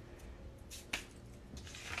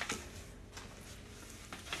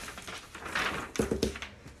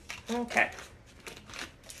 Okay.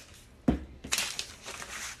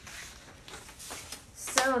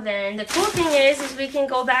 So then the cool thing is we can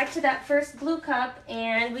go back to that first glue cup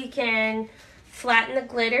and we can flatten the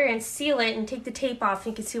glitter and seal it and take the tape off.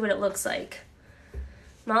 You can see what it looks like.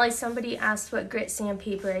 Molly, somebody asked what grit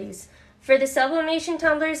sandpaper I use. For the Sublimation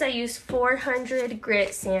Tumblers, I use 400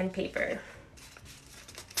 grit sandpaper.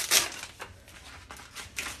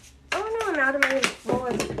 Oh no, I'm out of my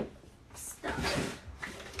roller stuff.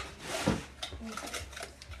 Okay.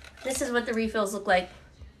 This is what the refills look like.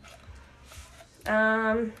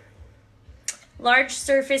 Large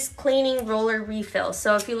surface cleaning roller refill.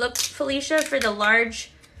 So if you look, Felicia, for the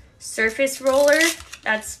large surface roller,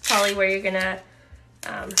 that's probably where you're gonna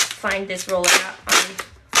find this roller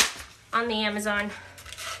on the Amazon.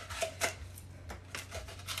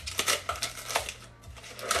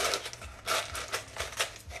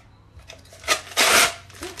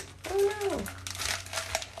 Oh no!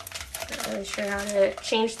 Not really sure how to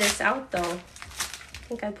change this out though.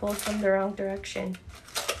 I think I pulled from the wrong direction.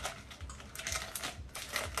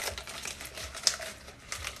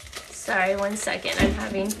 Sorry, 1 second. I'm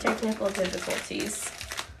having technical difficulties.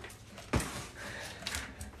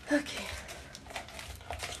 Okay.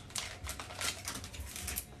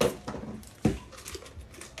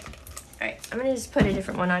 Alright, I'm gonna just put a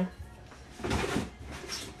different one on.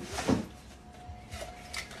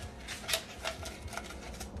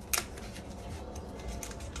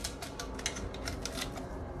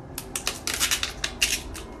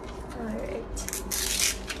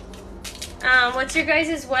 What's your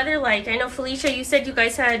guys' weather like? I know, Felicia, you said you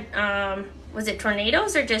guys had, was it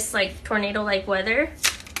tornadoes or just like tornado-like weather?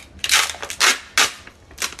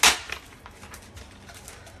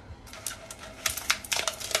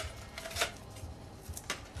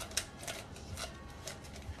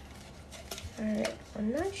 Alright,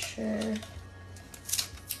 I'm not sure.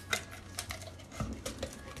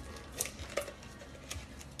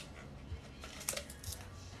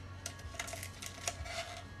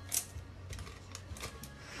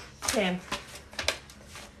 Okay, you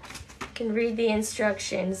can read the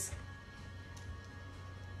instructions.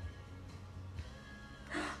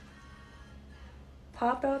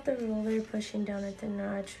 Pop out the roller, pushing down at the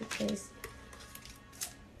notch, replace.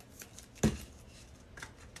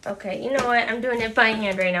 Okay, you know what? I'm doing it by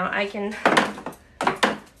hand right now. I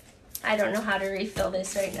don't know how to refill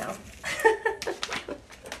this right now.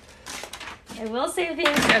 I will save the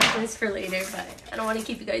instructions for later, but I don't want to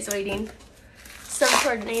keep you guys waiting. Some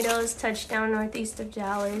tornadoes touched down northeast of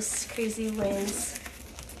Dallas. Crazy winds.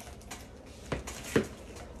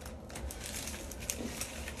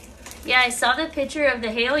 Yeah, I saw the picture of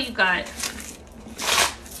the hail you got.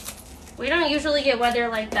 We don't usually get weather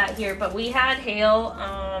like that here, but we had hail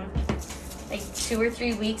like 2 or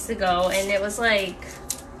 3 weeks ago, and it was like,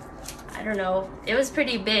 I don't know, it was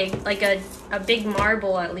pretty big, like a big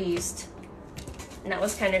marble at least. And that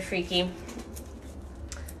was kind of freaky.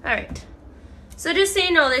 All right. So just so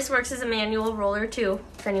you know, this works as a manual roller too,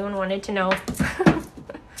 if anyone wanted to know.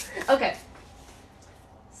 Okay.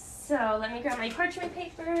 So let me grab my parchment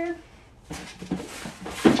paper.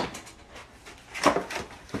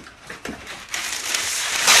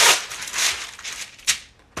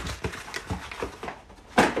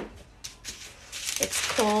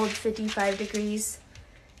 It's cold, 55 degrees.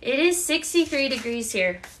 It is 63 degrees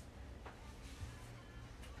here.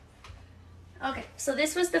 Okay, so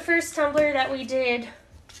this was the first tumbler that we did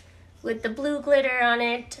with the blue glitter on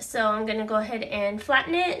it. So I'm gonna go ahead and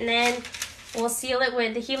flatten it, and then we'll seal it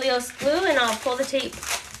with the Helios glue, and I'll pull the tape.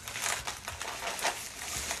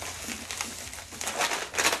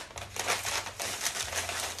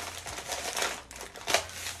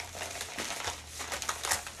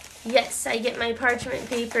 Yes, I get my parchment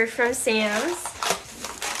paper from Sam's.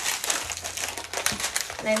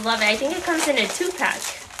 And I love it. I think it comes in a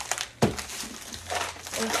 2-pack.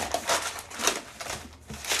 Okay.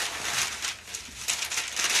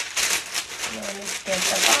 Let me get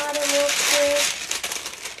the bottom real quick.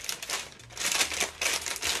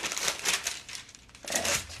 All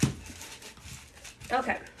right.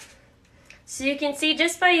 Okay. So you can see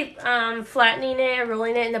just by flattening it or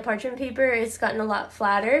rolling it in the parchment paper, it's gotten a lot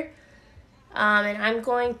flatter. And I'm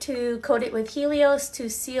going to coat it with Helios to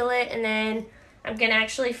seal it, and then I'm going to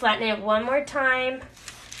actually flatten it one more time.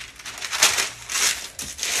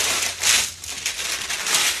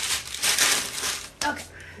 Okay.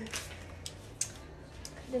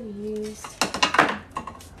 Could have used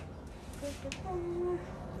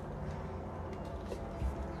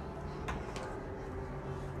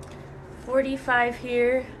 45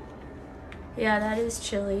 here. Yeah, that is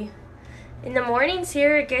chilly. In the mornings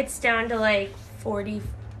here, it gets down to like 40,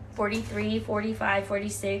 43, 45,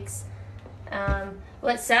 46.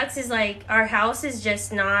 What sucks is like our house is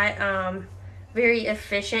just not very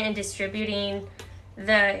efficient in distributing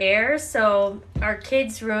the air, so our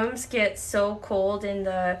kids' rooms get so cold in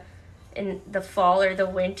the fall or the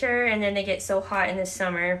winter, and then they get so hot in the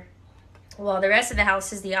summer, while the rest of the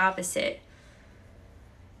house is the opposite.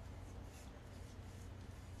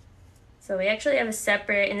 So we actually have a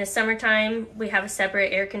separate, in the summertime, we have a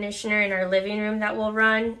separate air conditioner in our living room that will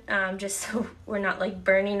run, just so we're not like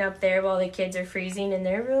burning up there while the kids are freezing in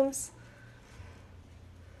their rooms.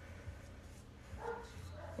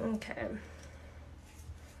 Okay.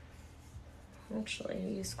 Actually, I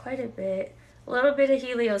use quite a bit. A little bit of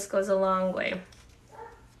Helios goes a long way.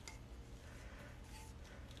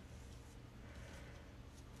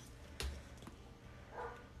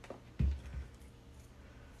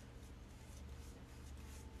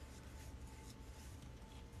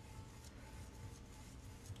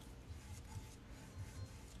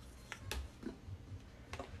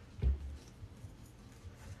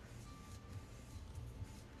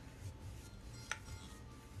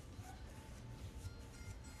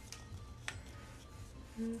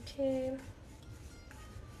 Okay,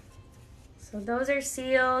 so those are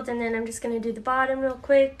sealed, and then I'm just going to do the bottom real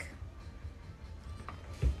quick.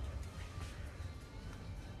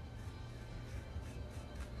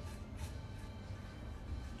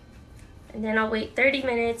 And then I'll wait 30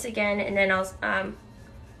 minutes again, and then I'll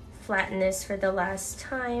flatten this for the last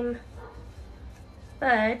time.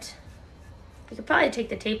 But we could probably take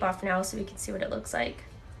the tape off now so we can see what it looks like.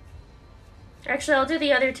 Actually, I'll do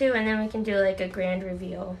the other two, and then we can do like a grand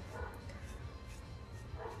reveal.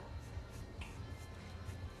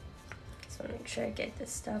 So make sure I get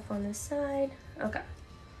this stuff on the side. Okay.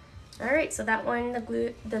 All right, so that one,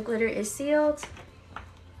 the glitter is sealed.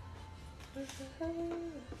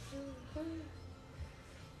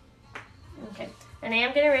 Okay, and I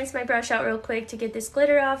am gonna rinse my brush out real quick to get this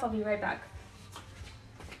glitter off. I'll be right back.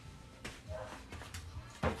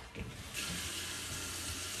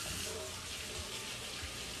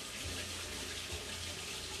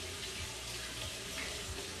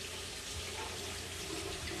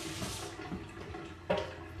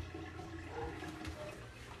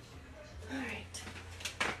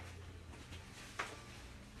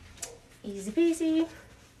 Easy peasy.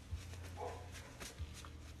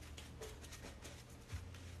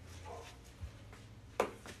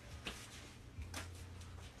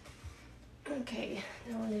 Okay,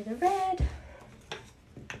 now we'll do the red.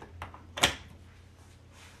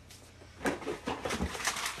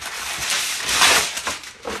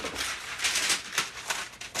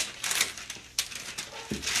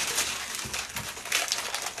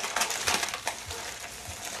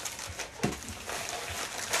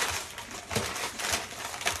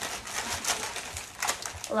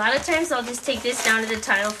 A lot of times I'll just take this down to the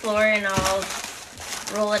tile floor and I'll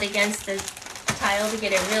roll it against the tile to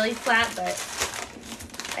get it really flat, but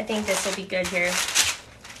I think this will be good here.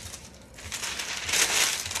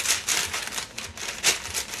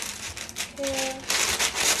 Okay.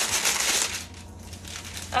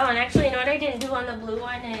 Oh, and actually, you know what I didn't do on the blue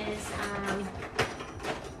one is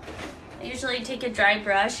I usually take a dry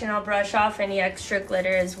brush and I'll brush off any extra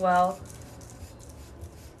glitter as well.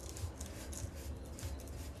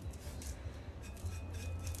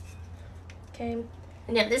 Okay,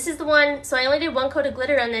 and yeah, this is the one, so I only did one coat of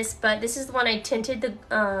glitter on this, but this is the one I tinted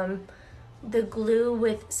the glue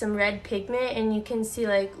with some red pigment, and you can see,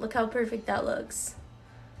 like, look how perfect that looks.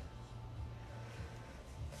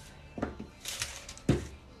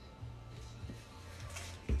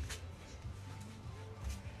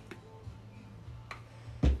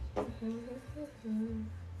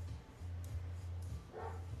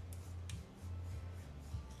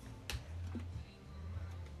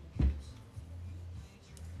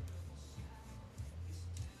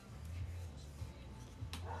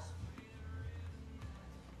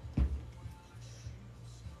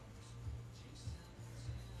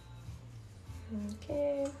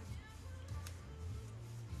 Okay.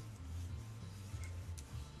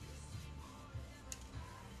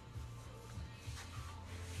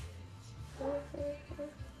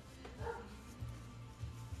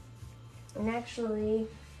 And actually,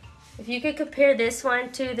 if you could compare this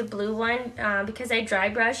one to the blue one, because I dry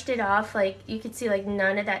brushed it off, like you could see like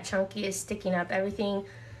none of that chunky is sticking up. Everything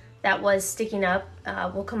that was sticking up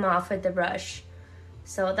will come off with the brush.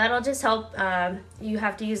 So that'll just help. You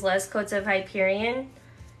have to use less coats of Hyperion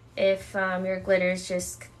if your glitter is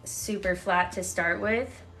just super flat to start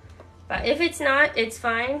with. But if it's not, it's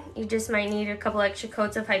fine. You just might need a couple extra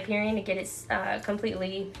coats of Hyperion to get it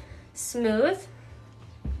completely smooth.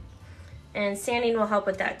 And sanding will help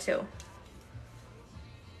with that too.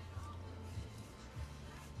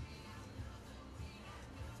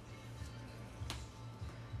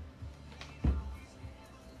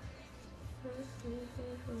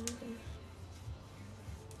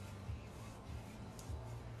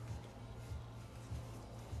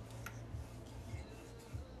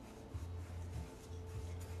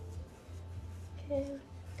 Okay.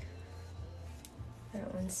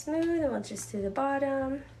 That one's smooth, and we'll just do the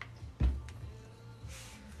bottom.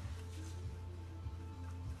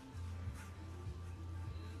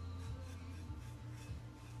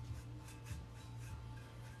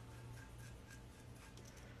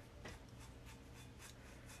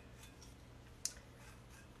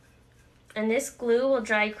 And this glue will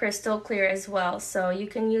dry crystal clear as well, so you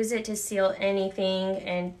can use it to seal anything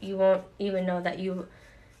and you won't even know that you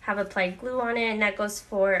have applied glue on it. And that goes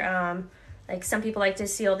for like some people like to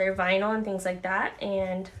seal their vinyl and things like that,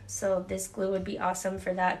 and so this glue would be awesome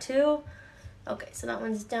for that too. Okay, so that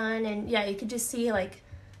one's done, and yeah, you can just see like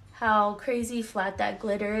how crazy flat that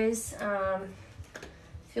glitter is.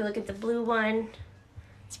 If you look at the blue one,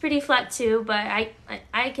 it's pretty flat too, but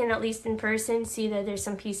I can, at least in person, see that there's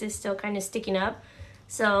some pieces still kind of sticking up.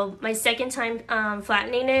 So my second time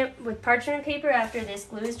flattening it with parchment paper after this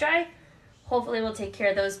glue is dry, hopefully will take care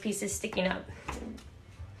of those pieces sticking up.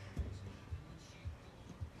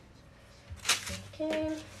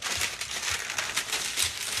 Okay.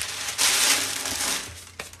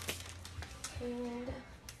 And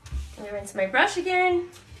I'm gonna rinse my brush again.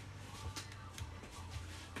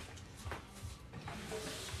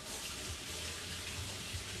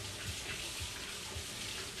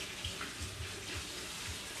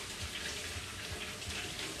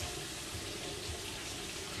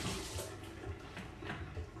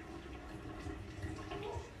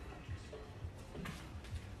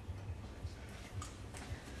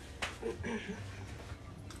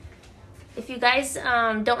 If you guys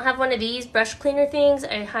don't have one of these brush cleaner things,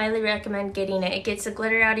 I highly recommend getting it. It gets the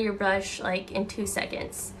glitter out of your brush like in 2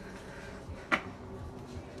 seconds.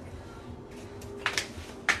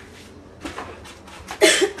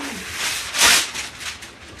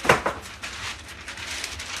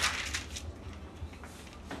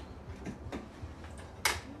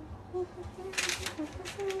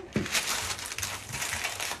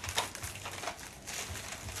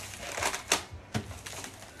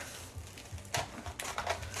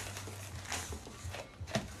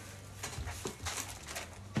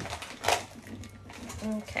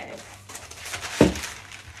 Okay.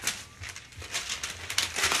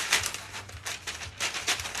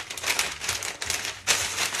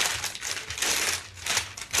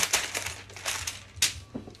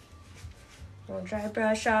 We'll dry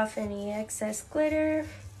brush off any excess glitter.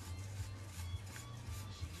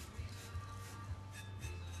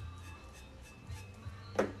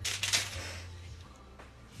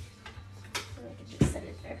 Just set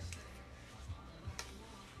it there.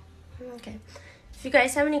 Okay. If you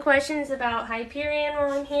guys have any questions about Hyperion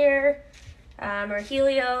while I'm here, or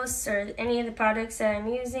Helios, or any of the products that I'm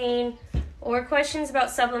using, or questions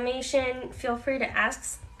about sublimation, feel free to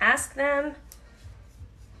ask them.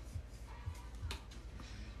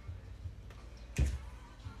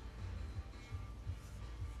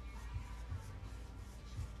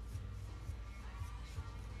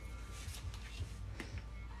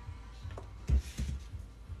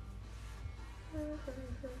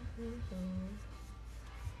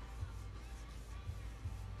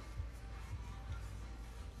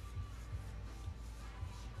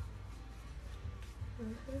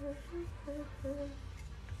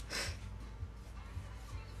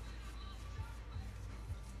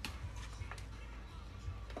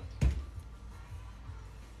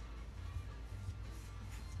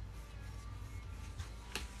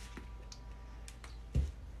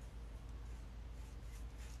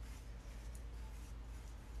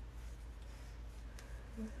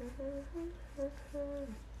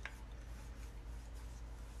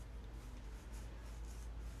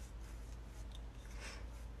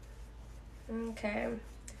 Okay,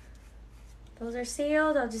 those are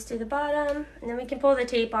sealed. I'll just do the bottom, and then we can pull the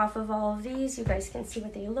tape off of all of these. You guys can see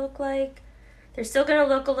what they look like. They're still gonna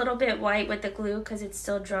look a little bit white with the glue because it's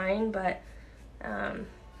still drying, but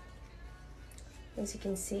as you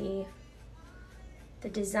can see, the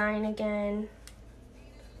design again.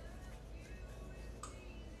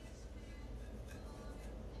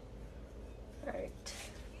 All right.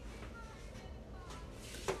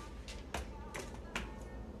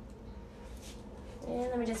 And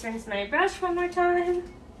let me just rinse my brush one more time.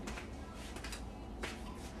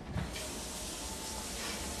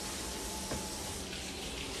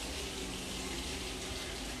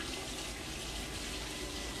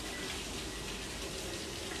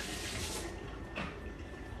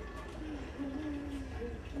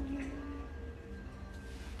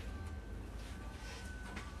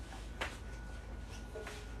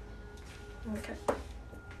 Okay.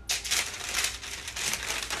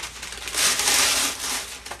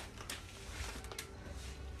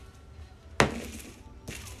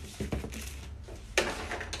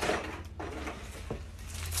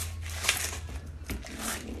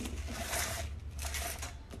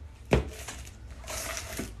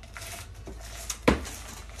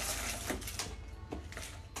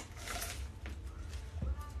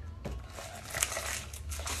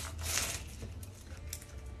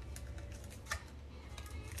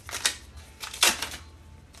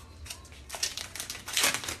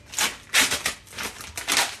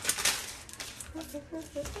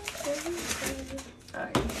 All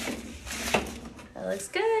right, that looks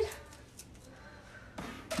good.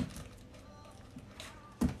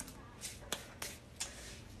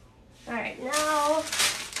 All right, now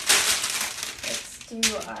let's do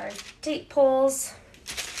our date pulls.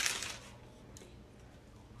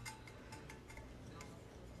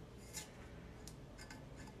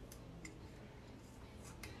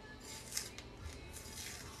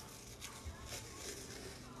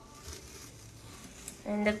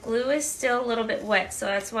 And the glue is still a little bit wet, so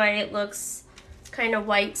that's why it looks kind of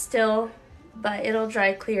white still, but it'll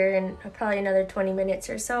dry clear in probably another 20 minutes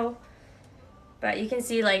or so. But you can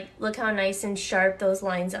see, like, look how nice and sharp those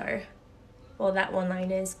lines are. Well, that one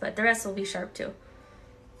line is, but the rest will be sharp too.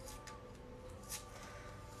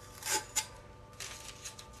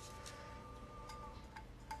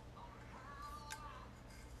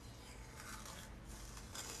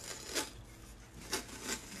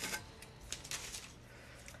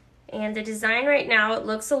 And the design right now, it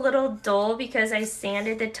looks a little dull because I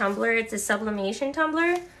sanded the tumbler. It's a sublimation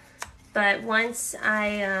tumbler. But once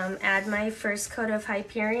I add my first coat of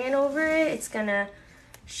Hyperion over it, it's gonna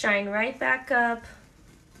shine right back up.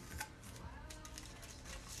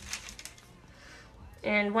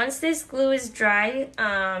 And once this glue is dry,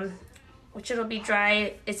 which it'll be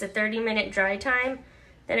dry, it's a 30-minute dry time,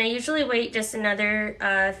 then I usually wait just another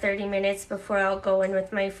 30 minutes before I'll go in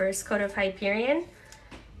with my first coat of Hyperion.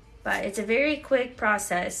 But it's a very quick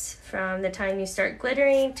process from the time you start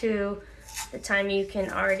glittering to the time you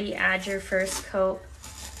can already add your first coat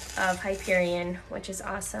of Hyperion, which is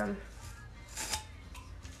awesome.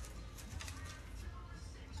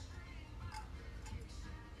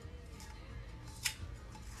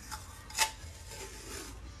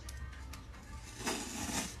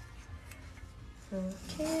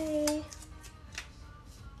 Okay.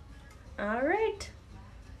 All right.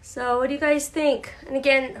 So what do you guys think? And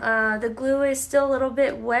again, the glue is still a little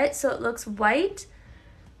bit wet, so it looks white.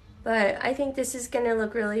 But I think this is gonna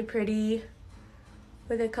look really pretty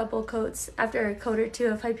with a couple coats, after a coat or two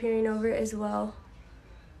of Hyperion over it as well.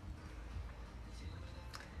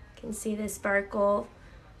 You can see the sparkle.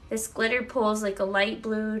 This glitter pulls like a light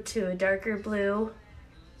blue to a darker blue.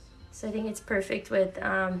 So I think it's perfect with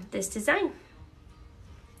this design.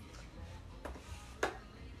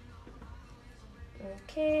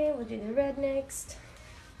 Okay, we'll do the red next.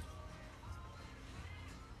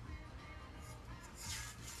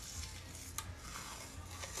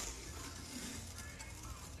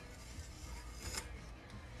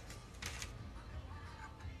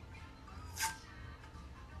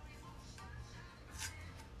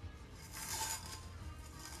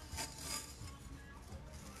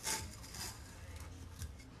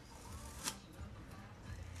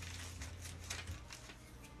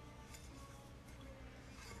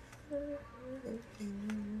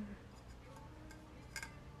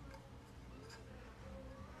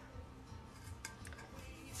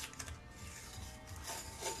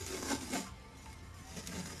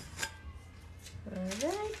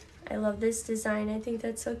 Alright, I love this design. I think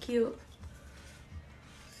that's so cute.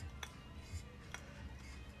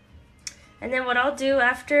 And then what I'll do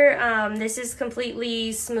after this is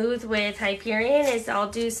completely smooth with Hyperion is I'll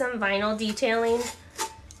do some vinyl detailing,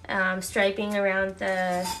 striping around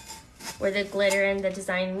where the glitter and the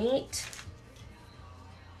design meet.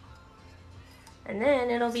 And then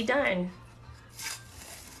it'll be done.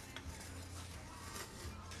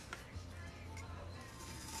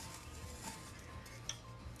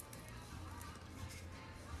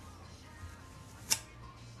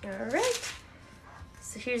 Alright,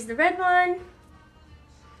 so here's the red one.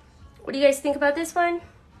 What do you guys think about this one?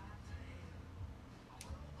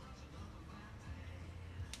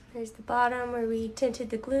 There's the bottom where we tinted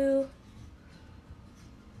the glue.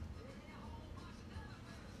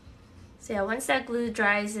 So yeah, once that glue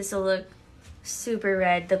dries, this will look super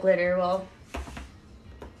red, the glitter will.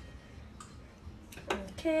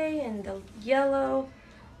 Okay, and the yellow.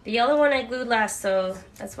 The yellow one I glued last, so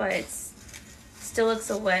that's why it's still looks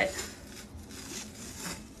so wet.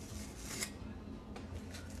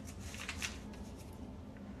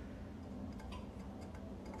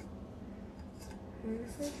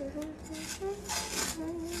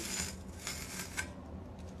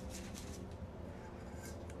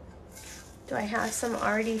 Do I have some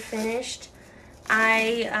already finished?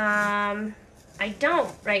 I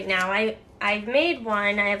don't right now. I've made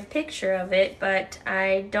one. I have a picture of it, but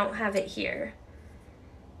I don't have it here.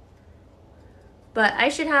 But I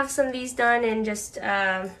should have some of these done in just,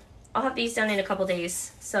 I'll have these done in a couple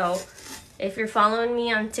days. So if you're following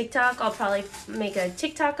me on TikTok, I'll probably make a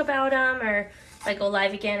TikTok about them, or if I go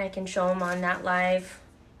live again, I can show them on that live.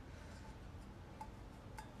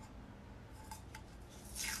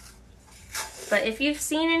 But if you've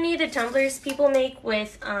seen any of the tumblers people make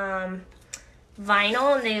with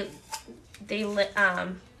vinyl, and they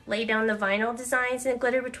lay down the vinyl designs and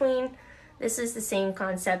glitter between, this is the same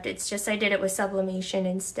concept. It's just I did it with sublimation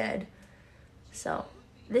instead. So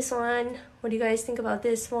this one, what do you guys think about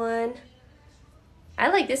this one? I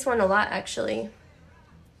like this one a lot, actually.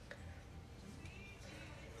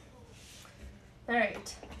 All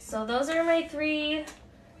right, so those are my 3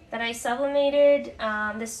 that I sublimated.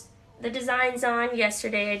 The designs on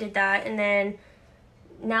yesterday, I did that, and then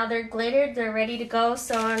now they're glittered, they're ready to go.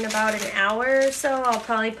 So in about an hour or so, I'll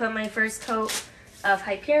probably put my first coat of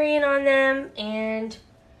Hyperion on them, and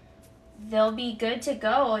they'll be good to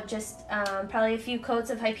go. Just probably a few coats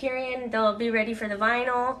of Hyperion, they'll be ready for the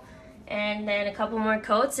vinyl, and then a couple more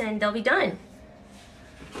coats and they'll be done.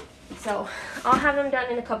 So I'll have them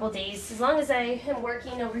done in a couple days, as long as I am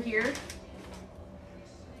working over here.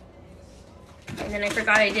 And then I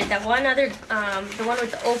forgot I did that one other, the one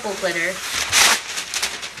with the opal glitter.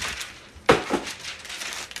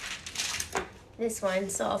 This one,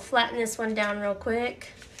 so I'll flatten this one down real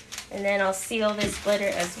quick, and then I'll seal this glitter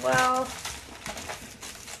as well.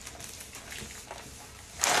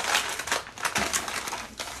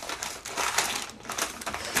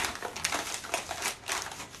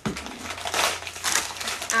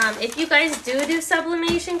 If you guys do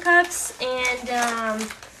sublimation cups and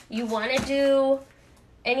you want to do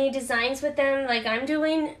any designs with them like I'm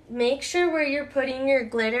doing, make sure where you're putting your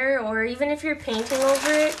glitter, or even if you're painting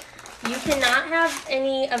over it, you cannot have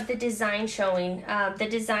any of the design showing. The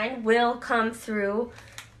design will come through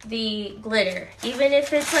the glitter, even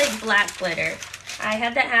if it's like black glitter. I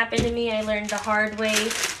had that happen to me. I learned the hard way.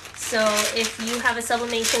 So if you have a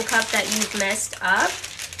sublimation cup that you've messed up,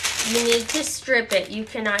 you need to strip it. You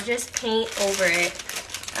cannot just paint over it.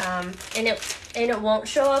 And it won't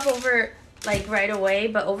show up over like right away,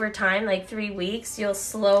 but over time, like 3 weeks, you'll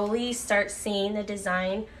slowly start seeing the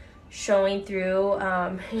design showing through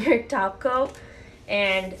your top coat,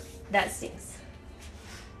 and that stinks.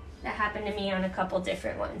 That happened to me on a couple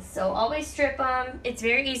different ones. So always strip them. It's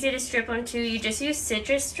very easy to strip them too. You just use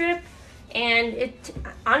citrus strip, and it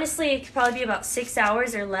honestly, it could probably be about 6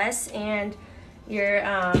 hours or less, and your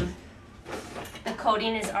the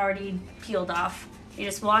coating is already peeled off. You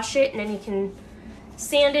just wash it, and then you can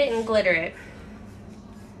sand it and glitter it.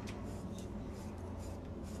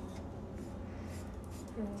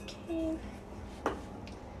 Okay.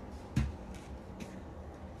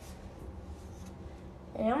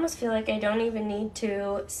 I almost feel like I don't even need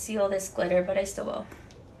to seal this glitter, but I still will.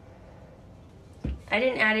 I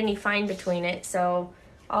didn't add any fine between it, so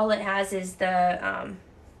all it has is the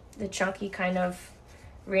chunky kind of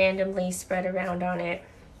randomly spread around on it.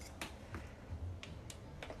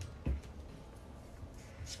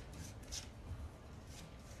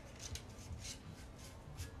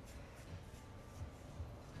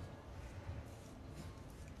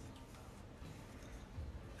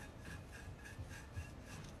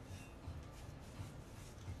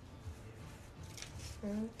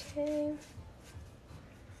 Okay.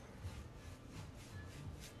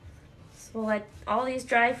 So we'll let all these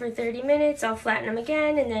dry for 30 minutes. I'll flatten them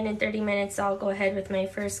again, and then in 30 minutes I'll go ahead with my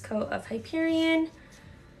first coat of Hyperion.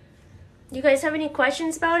 You guys have any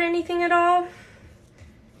questions about anything at all?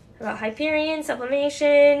 About Hyperion,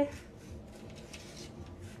 sublimation?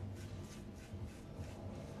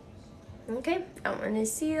 Okay, that one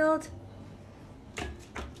is sealed.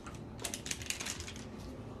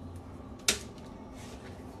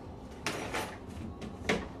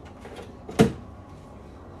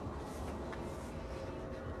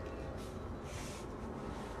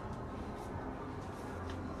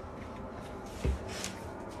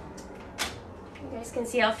 You guys can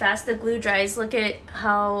see how fast the glue dries. Look at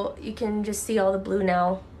how you can just see all the blue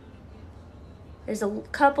now. There's a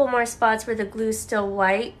couple more spots where the glue's still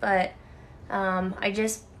white, but I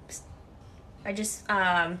just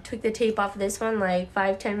took the tape off of this one like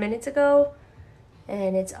 5-10 minutes ago,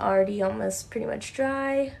 and it's already almost pretty much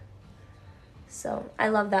dry. So I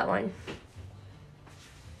love that one.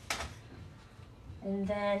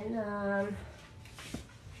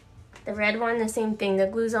 The red one, the same thing. The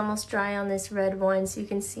glue's almost dry on this red one, so you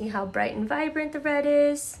can see how bright and vibrant the red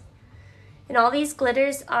is. And all these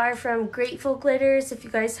glitters are from Grateful Glitters. If you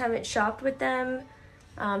guys haven't shopped with them,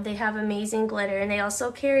 they have amazing glitter. And they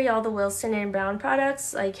also carry all the Wilson and Brown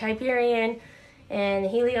products like Hyperion and the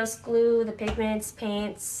Helios glue, the pigments,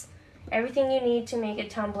 paints, everything you need to make a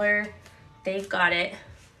tumbler, they've got it.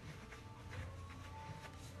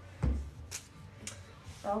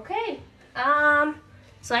 Okay,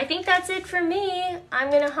 so I think that's it for me.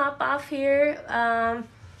 I'm gonna hop off here,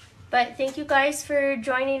 but thank you guys for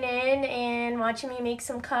joining in and watching me make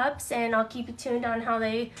some cups, and I'll keep you tuned on how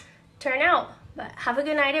they turn out. But have a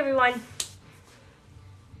good night, everyone.